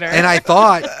fucking hater. And I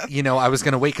thought, I was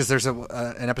going to wait because there's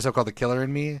an episode called The Killer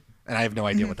in Me, and I have no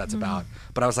idea what that's about.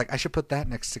 But I was like, I should put that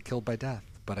next to Killed by Death,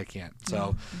 but I can't.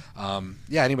 So,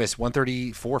 anyways,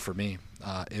 134 for me.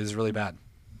 It was really bad.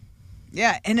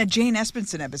 Yeah, and a Jane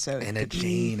Espenson episode.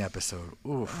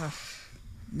 Oof.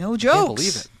 No jokes. I can't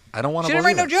believe it. I don't want to Shouldn't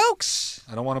believe write it. no jokes.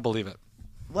 I don't want to believe it.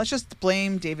 Let's just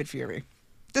blame David Fury.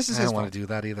 This is I his don't fault. want to do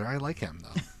that either. I like him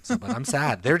though, but I'm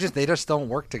sad. They just don't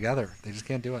work together. They just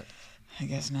can't do it. I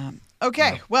guess not.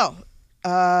 Okay, well,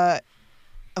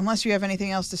 unless you have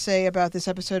anything else to say about this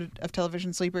episode of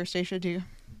Television Sleeper, Stacia, do you?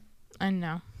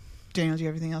 No. Daniel, do you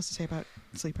have anything else to say about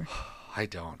Sleeper? I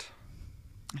don't.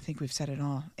 I think we've said it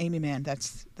all. Amy Mann,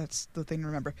 that's the thing to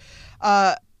remember.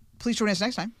 Please join us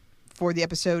next time for the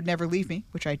episode Never Leave Me,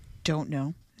 which I don't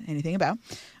know anything about.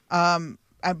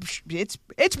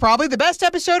 It's probably the best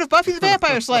episode of Buffy the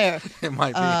Vampire Slayer. It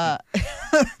might be.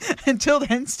 Until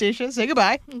then, Stacia, say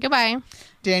goodbye. Goodbye.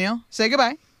 Daniel, say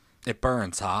goodbye. It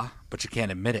burns, huh? But you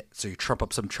can't admit it, so you trump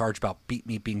up some charge about Beat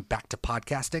Me being back to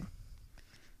podcasting?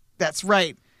 That's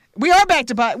right. We are back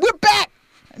to We're back!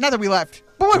 Not that we left.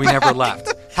 But we back. never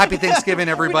left. Happy Thanksgiving,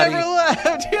 everybody. We never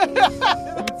left.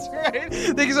 That's right.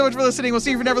 Thank you so much for listening. We'll see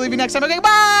you for Never Leave Me next time. Okay,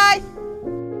 bye!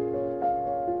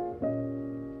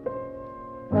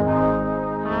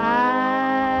 I'll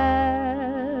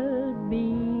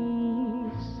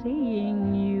be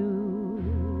seeing you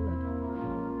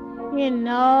in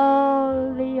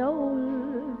all the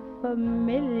old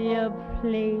familiar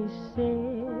places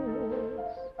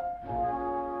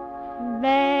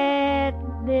that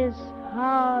this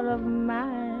heart of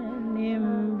mine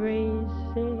embraces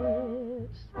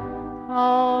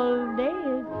all day